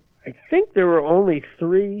 because I think there were only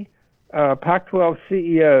 3 Pac-12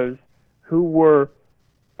 CEOs who were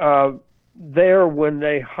there when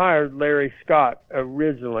they hired Larry Scott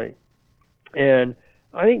originally. And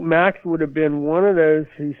I think Max would have been one of those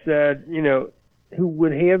who said, who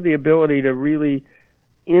would have the ability to really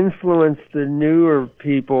influence the newer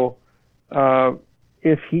people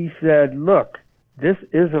if he said, look, this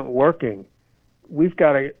isn't working. We've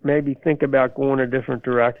got to maybe think about going a different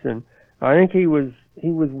direction. I think he was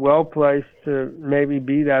well placed to maybe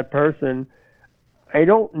be that person. I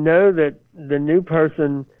don't know that the new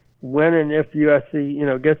person, when and if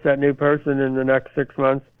USC, gets that new person in the next 6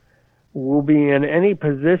 months, will be in any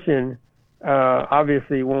position.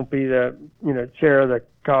 Obviously won't be the, chair of the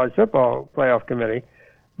College Football Playoff Committee,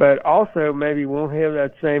 but also maybe won't have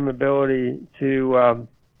that same ability to,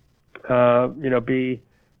 be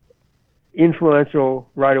influential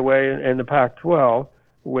right away in the Pac-12,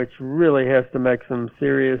 which really has to make some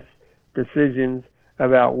serious decisions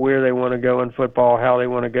about where they want to go in football, how they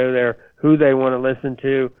want to go there, who they want to listen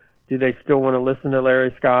to. Do they still want to listen to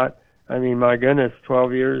Larry Scott? I mean, my goodness,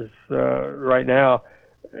 12 years right now,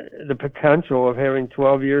 the potential of having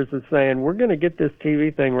 12 years of saying, we're going to get this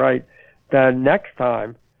TV thing right the next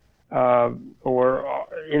time.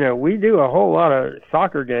 We do a whole lot of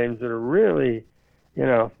soccer games that are really,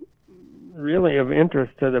 really of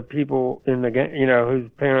interest to the people in the game, whose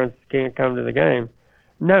parents can't come to the game.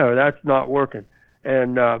 No, that's not working.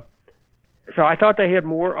 And so I thought they had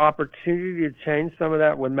more opportunity to change some of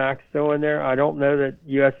that with Max still in there. I don't know that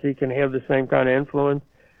USC can have the same kind of influence,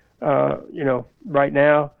 right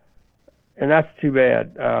now, and that's too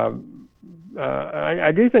bad.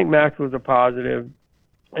 I do think Max was a positive.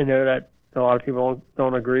 I know that a lot of people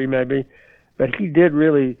don't agree, maybe, but he did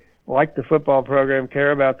really like the football program,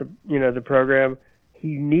 care about the program.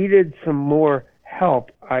 He needed some more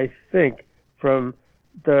help, I think, from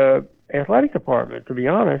the athletic department, to be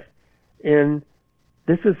honest, in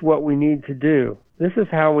this is what we need to do. This is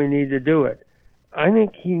how we need to do it. I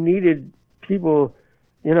think he needed people,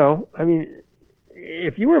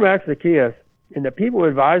 if you were Max Zacchaeus and the people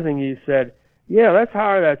advising you said, yeah, let's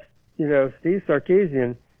hire that, Steve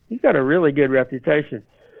Sarkisian, he's got a really good reputation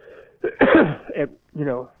at,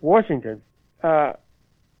 Washington.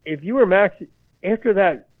 If you were Max, after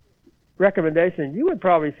that recommendation, you would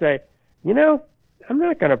probably say, I'm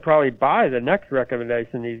not going to probably buy the next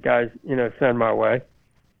recommendation these guys, send my way.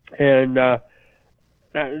 And that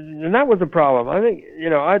was a problem. I think,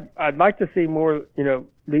 I'd like to see more,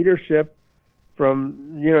 leadership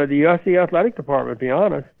from, the USC athletic department, to be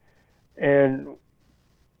honest, and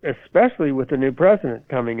especially with the new president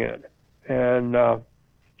coming in. And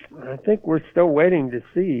I think we're still waiting to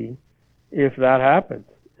see if that happens.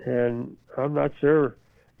 And I'm not sure.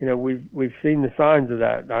 We've seen the signs of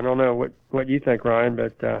that. I don't know what you think, Ryan,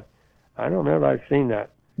 but I don't know that I've seen that.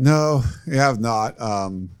 No, you have not.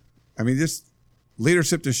 Just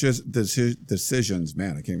leadership decisions.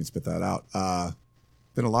 Man, I can't even spit that out.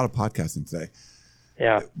 Been a lot of podcasting today.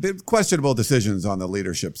 Yeah. Been questionable decisions on the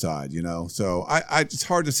leadership side, So it's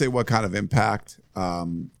hard to say what kind of impact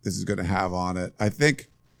this is going to have on it. I think,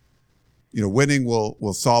 winning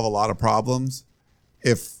will solve a lot of problems.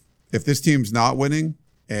 If this team's not winning,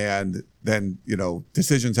 and then,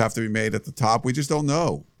 decisions have to be made at the top, we just don't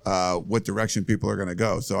know what direction people are going to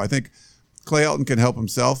go. So I think Clay Helton can help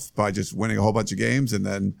himself by just winning a whole bunch of games, and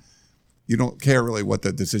then you don't care really what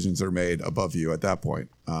the decisions are made above you at that point.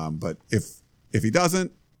 But if he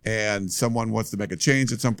doesn't, and someone wants to make a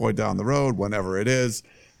change at some point down the road, whenever it is,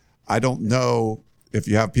 I don't know if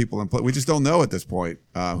you have people in place. We just don't know at this point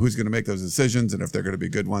who's going to make those decisions and if they're going to be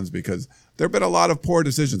good ones, because there have been a lot of poor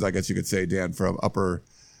decisions, I guess you could say, Dan, from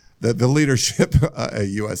the leadership at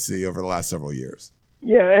USC over the last several years.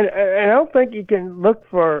 Yeah, and I don't think you can look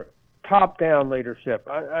for top-down leadership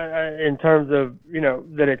in terms of,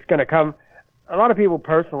 that it's going to come. A lot of people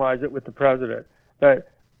personalize it with the president, but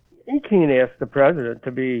you can't ask the president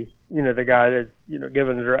to be, the guy that's,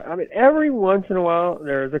 given the direction. Every once in a while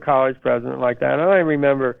there is a college president like that. And I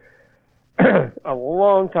remember a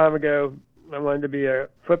long time ago, I wanted to be a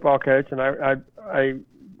football coach, and I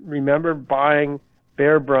remember buying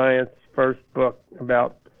Bear Bryant's first book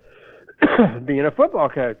about being a football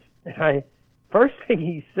coach. And first thing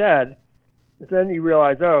he said, then you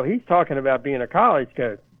realize, he's talking about being a college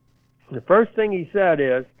coach. The first thing he said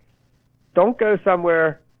is, don't go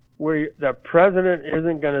somewhere where the president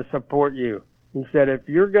isn't going to support you. He said, if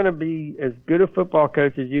you're going to be as good a football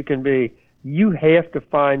coach as you can be, you have to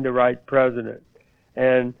find the right president.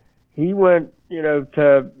 And he went,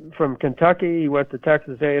 from Kentucky, he went to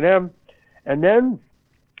Texas A&M, and then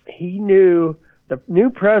he knew the new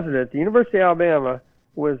president, the University of Alabama,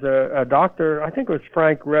 was a doctor, I think it was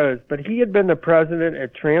Frank Rose, but he had been the president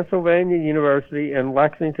at Transylvania University in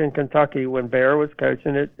Lexington, Kentucky, when Bear was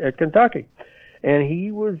coaching at Kentucky. And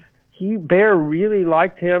Bear really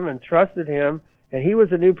liked him and trusted him, and he was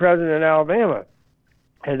the new president of Alabama.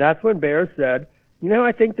 And that's when Bear said,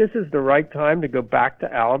 I think this is the right time to go back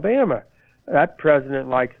to Alabama. That president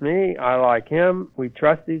likes me, I like him, we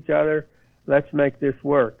trust each other, let's make this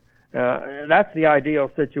work. That's the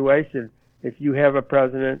ideal situation. If you have a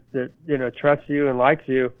president that, trusts you and likes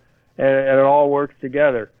you, and it all works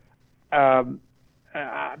together.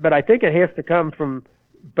 But I think it has to come from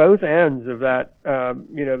both ends of that,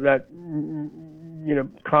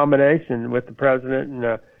 combination with the president and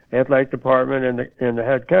the athletic department and the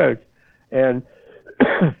head coach. And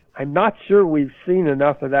I'm not sure we've seen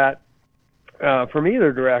enough of that from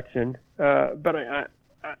either direction. But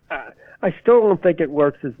I still don't think it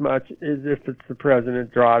works as much as if it's the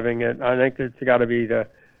president driving it. I think it's got to be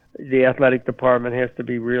the athletic department has to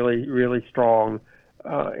be really, really strong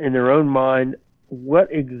in their own mind.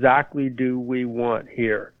 What exactly do we want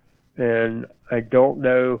here? And I don't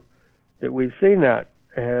know that we've seen that.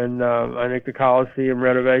 And I think the Coliseum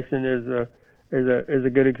renovation is a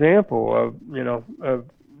good example of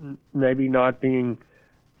maybe not being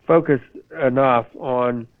focused enough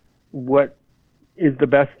on what is the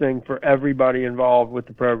best thing for everybody involved with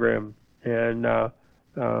the program. And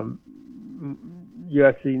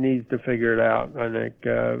USC needs to figure it out. I think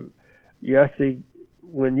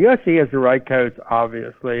when USC has the right coach,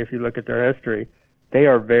 obviously, if you look at their history, they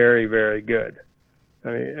are very, very good.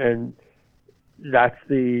 And that's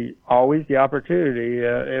always the opportunity.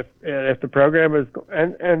 If the program is,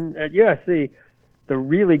 and at USC, the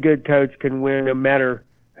really good coach can win no matter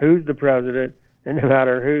who's the president and no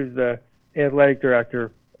matter who's the athletic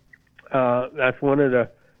director. That's one of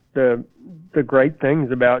the great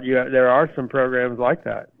things about you. There are some programs like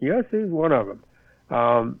that. USC is one of them.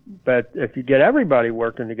 But if you get everybody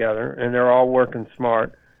working together and they're all working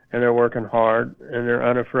smart and they're working hard and they're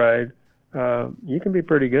unafraid, you can be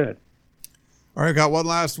pretty good. All right, got one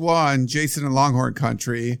last one. Jason in Longhorn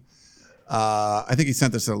Country. I think he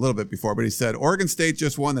sent this a little bit before, but he said, Oregon State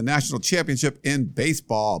just won the national championship in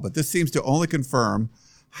baseball, but this seems to only confirm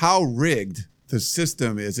how rigged the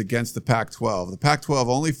system is against the Pac-12. The Pac-12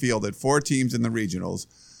 only fielded 4 teams in the regionals,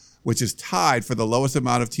 which is tied for the lowest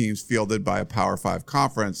amount of teams fielded by a Power 5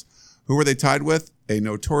 conference. Who were they tied with? A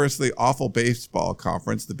notoriously awful baseball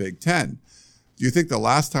conference, the Big Ten. Do you think the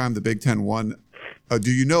last time the Big Ten won, do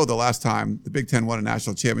you know the last time the Big Ten won a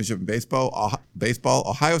national championship in baseball?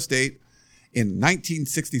 Ohio State in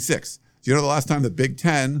 1966. Do you know the last time the Big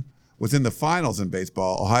Ten was in the finals in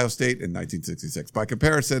baseball? Ohio State in 1966. By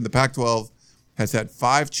comparison, the Pac-12 has had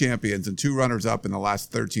 5 champions and 2 runners-up in the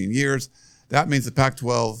last 13 years. That means the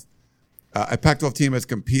Pac-12, a Pac-12 team has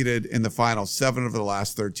competed in the final 7 of the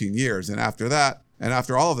last 13 years. And after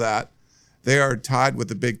all of that, they are tied with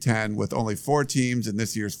the Big Ten with only 4 teams in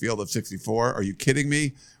this year's field of 64. Are you kidding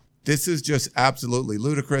me? This is just absolutely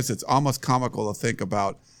ludicrous. It's almost comical to think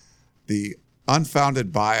about the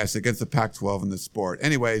unfounded bias against the Pac-12 in this sport.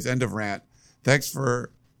 Anyways, end of rant. Thanks for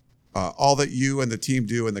all that you and the team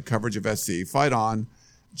do in the coverage of SC. Fight on,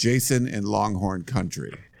 Jason in Longhorn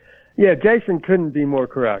Country. Yeah, Jason couldn't be more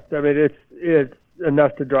correct. I mean, it's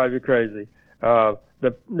enough to drive you crazy. And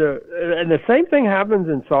the same thing happens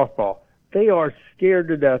in softball. They are scared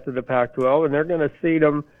to death of the Pac-12, and they're going to seed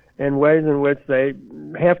them in ways in which they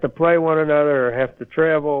have to play one another or have to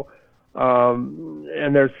travel.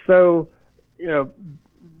 And they're so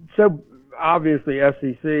obviously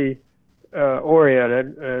SEC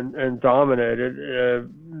oriented and dominated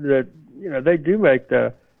that they do make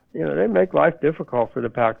they make life difficult for the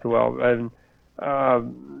Pac-12. And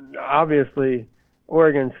obviously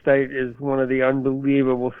Oregon State is one of the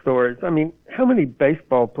unbelievable stories. I mean, how many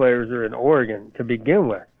baseball players are in Oregon to begin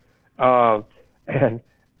with? And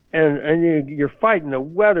you're fighting the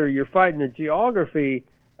weather, you're fighting the geography.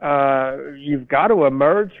 You've got to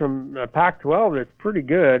emerge from a Pac-12 that's pretty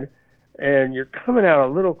good, and you're coming out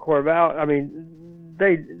of Little Corval. I mean,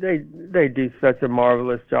 they do such a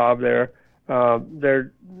marvelous job there.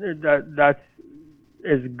 That's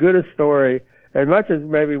as good a story. As much as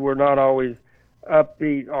maybe we're not always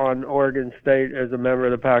upbeat on Oregon State as a member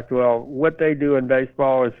of the Pac-12, what they do in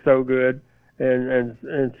baseball is so good and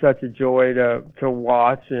such a joy to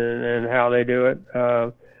watch and how they do it.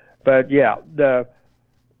 But yeah,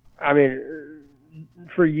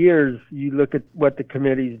 for years, you look at what the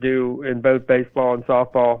committees do in both baseball and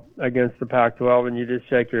softball against the Pac-12, and you just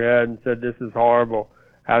shake your head and said, this is horrible.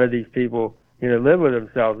 How do these people, live with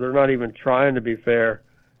themselves? They're not even trying to be fair.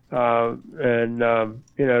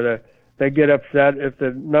 They get upset if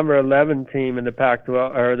the number 11 team in the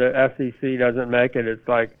Pac-12 or the SEC doesn't make it. It's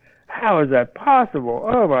like, how is that possible?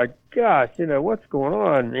 Oh my gosh, what's going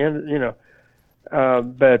on? And,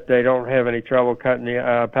 but they don't have any trouble cutting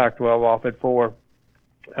the Pac-12 off at 4.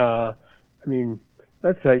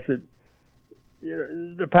 Let's face it,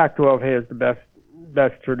 the Pac-12 has the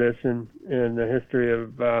best tradition in the history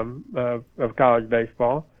of college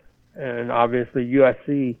baseball, and obviously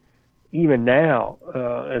USC, even now,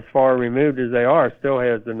 as far removed as they are, still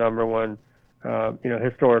has the number 1,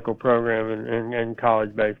 historical program in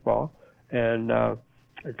college baseball, and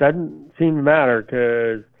it doesn't seem to matter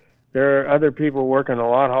because there are other people working a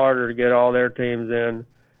lot harder to get all their teams in.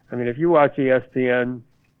 I mean, if you watch ESPN,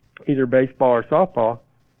 either baseball or softball,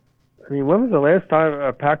 when was the last time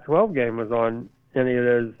a Pac-12 game was on any of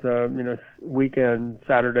those, weekend,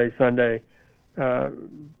 Saturday, Sunday?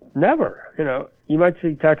 Never. You might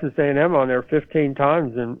see Texas A&M on there 15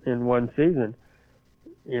 times in one season.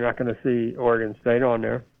 You're not going to see Oregon State on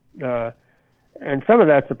there. And some of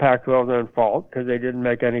that's the Pac-12's own fault because they didn't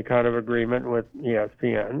make any kind of agreement with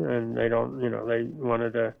ESPN, and they don't, they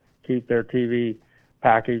wanted to keep their TV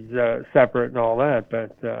package separate and all that.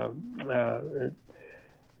 But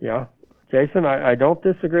Jason, I don't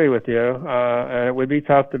disagree with you. And it would be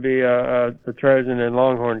tough to be a Trojan in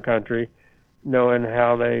Longhorn Country, knowing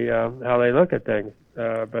how they look at things.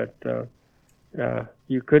 But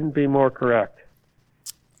you couldn't be more correct.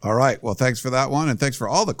 All right. Well, thanks for that one, and thanks for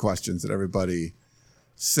all the questions that everybody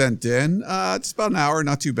sent in. Just about an hour,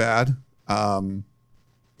 not too bad. Dan,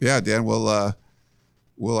 I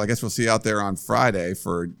guess we'll see you out there on Friday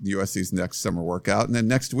for USC's next summer workout, and then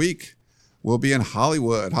next week we'll be in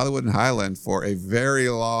Hollywood and Highland for a very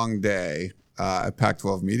long day at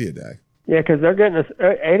Pac-12 Media Day. Yeah, because they're getting an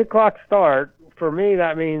 8 o'clock start for me,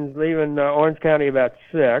 that means leaving Orange County about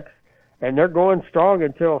 6, and they're going strong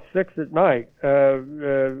until 6 at night.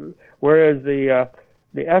 Whereas the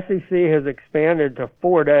SEC has expanded to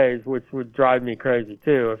 4 days, which would drive me crazy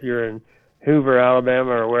too. If you're in Hoover,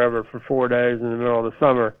 Alabama, or wherever for 4 days in the middle of the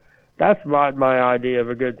summer, that's not my idea of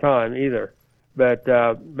a good time either. But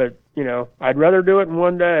you know, I'd rather do it in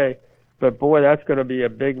 1 day. But boy, that's going to be a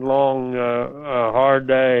big, long, hard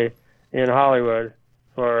day in Hollywood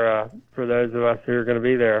for those of us who are going to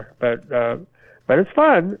be there. But it's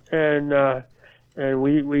fun, and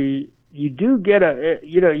you do get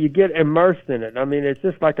you get immersed in it. I mean, it's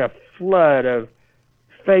just like a flood of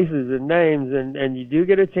faces and names, and you do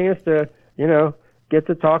get a chance to, you know, get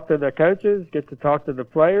to talk to the coaches, get to talk to the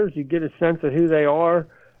players. You get a sense of who they are.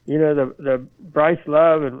 You know, the Bryce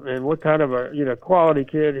Love and what kind of a, you know, quality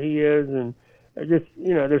kid he is, and just,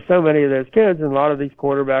 you know, there's so many of those kids and a lot of these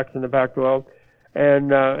quarterbacks in the Pac-12, and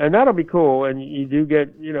that'll be cool. And you do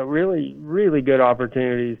get, you know, really, really good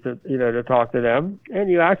opportunities to, you know, to talk to them, and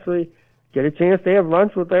you actually get a chance to have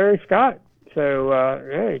lunch with Larry Scott. So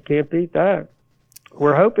yeah, you can't beat that.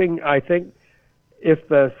 We're hoping, I think, if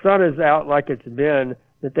the sun is out like it's been,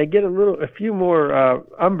 that they get a few more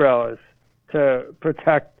umbrellas to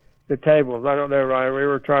protect the tables. I don't know, Ryan. We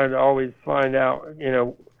were trying to always find out, you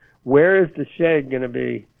know, where is the shade going to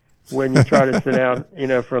be when you try to sit down, you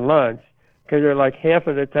know, for lunch, because they're like half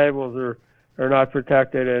of the tables are not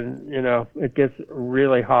protected, and, you know, it gets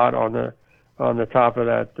really hot on the top of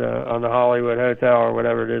that on the Hollywood Hotel or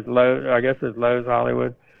whatever it is. I guess it's Lowe's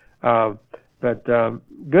Hollywood. But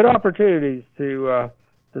good opportunities to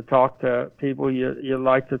talk to people you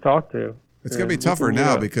like to talk to. It's going to be tougher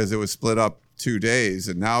now because it was split up 2 days,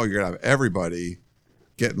 and now you're going to have everybody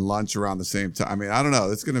getting lunch around the same time. I mean, I don't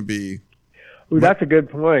know. It's going to be... Ooh, that's a good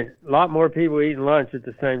point. A lot more people eating lunch at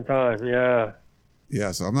the same time, yeah.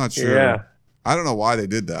 Yeah, so I'm not sure. Yeah. I don't know why they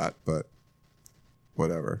did that, but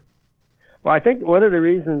whatever. Well, I think one of the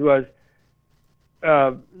reasons was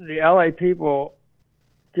the LA people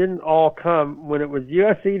didn't all come. When it was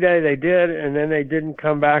USC Day, they did, and then they didn't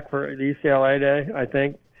come back for the UCLA Day, I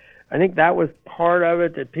think. I think that was part of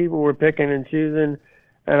it, that people were picking and choosing.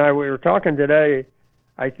 And we were talking today,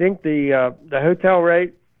 I think the hotel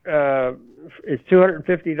rate is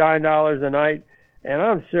 $259 a night. And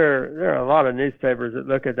I'm sure there are a lot of newspapers that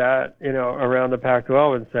look at that, you know, around the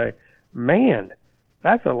Pac-12 and say, man,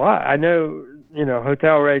 that's a lot. I know, you know,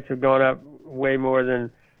 hotel rates have gone up way more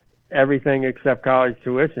than everything except college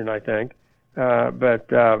tuition, I think. But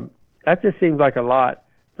that just seems like a lot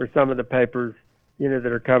for some of the papers, you know,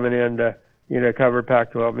 that are coming in to, you know, cover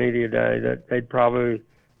Pac-12 Media Day, that they'd probably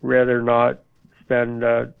rather not spend,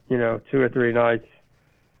 you know, 2 or 3 nights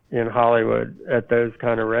in Hollywood at those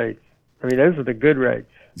kind of rates. I mean, those are the good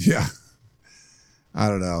rates. Yeah. I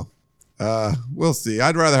don't know. We'll see.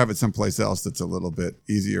 I'd rather have it someplace else that's a little bit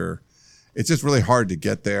easier. It's just really hard to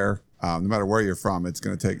get there. No matter where you're from, it's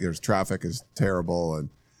going to take, there's traffic is terrible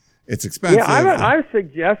and it's expensive. Yeah, I've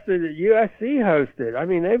suggested that USC host it. I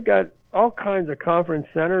mean, they've got all kinds of conference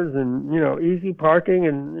centers and, you know, easy parking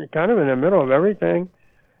and kind of in the middle of everything.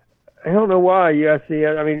 I don't know why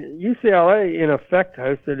USC, I mean, UCLA in effect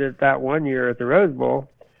hosted it that one year at the Rose Bowl,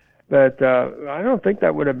 but I don't think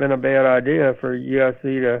that would have been a bad idea for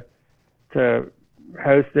USC to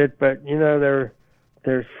host it. But, you know,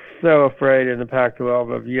 they're so afraid in the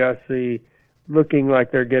Pac-12 of USC looking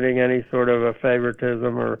like they're getting any sort of a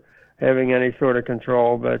favoritism or having any sort of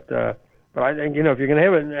control. But I think, you know, if you're going to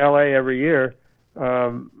have it in LA every year, I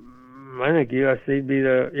think USC would be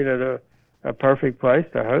a perfect place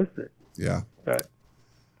to host it. Yeah. But,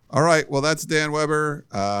 all right. Well, that's Dan Weber.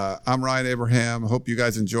 I'm Ryan Abraham. Hope you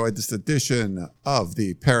guys enjoyed this edition of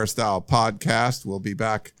the Peristyle Podcast. We'll be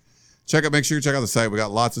back. Make sure you check out the site. We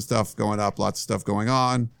got lots of stuff going up, lots of stuff going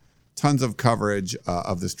on, tons of coverage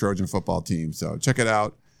of this Trojan football team. So check it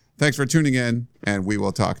out. Thanks for tuning in, and we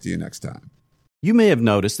will talk to you next time. You may have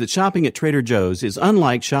noticed that shopping at Trader Joe's is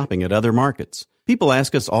unlike shopping at other markets. People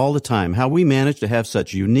ask us all the time how we manage to have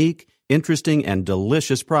such unique, interesting, and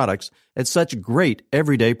delicious products at such great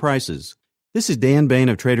everyday prices. This is Dan Bain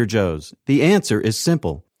of Trader Joe's. The answer is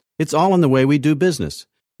simple. It's all in the way we do business.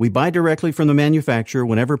 We buy directly from the manufacturer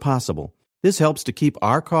whenever possible. This helps to keep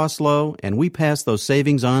our costs low, and we pass those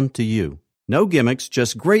savings on to you. No gimmicks,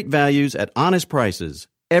 just great values at honest prices.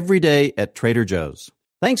 Every day at Trader Joe's.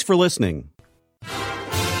 Thanks for listening.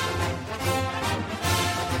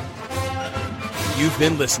 You've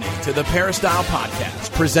been listening to the Peristyle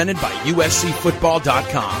Podcast, presented by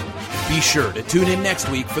USCFootball.com. Be sure to tune in next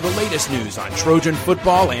week for the latest news on Trojan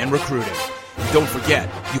football and recruiting. Don't forget,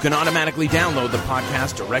 you can automatically download the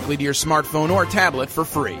podcast directly to your smartphone or tablet for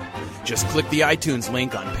free. Just click the iTunes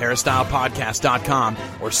link on peristylepodcast.com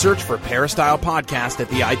or search for Peristyle Podcast at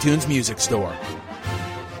the iTunes Music Store.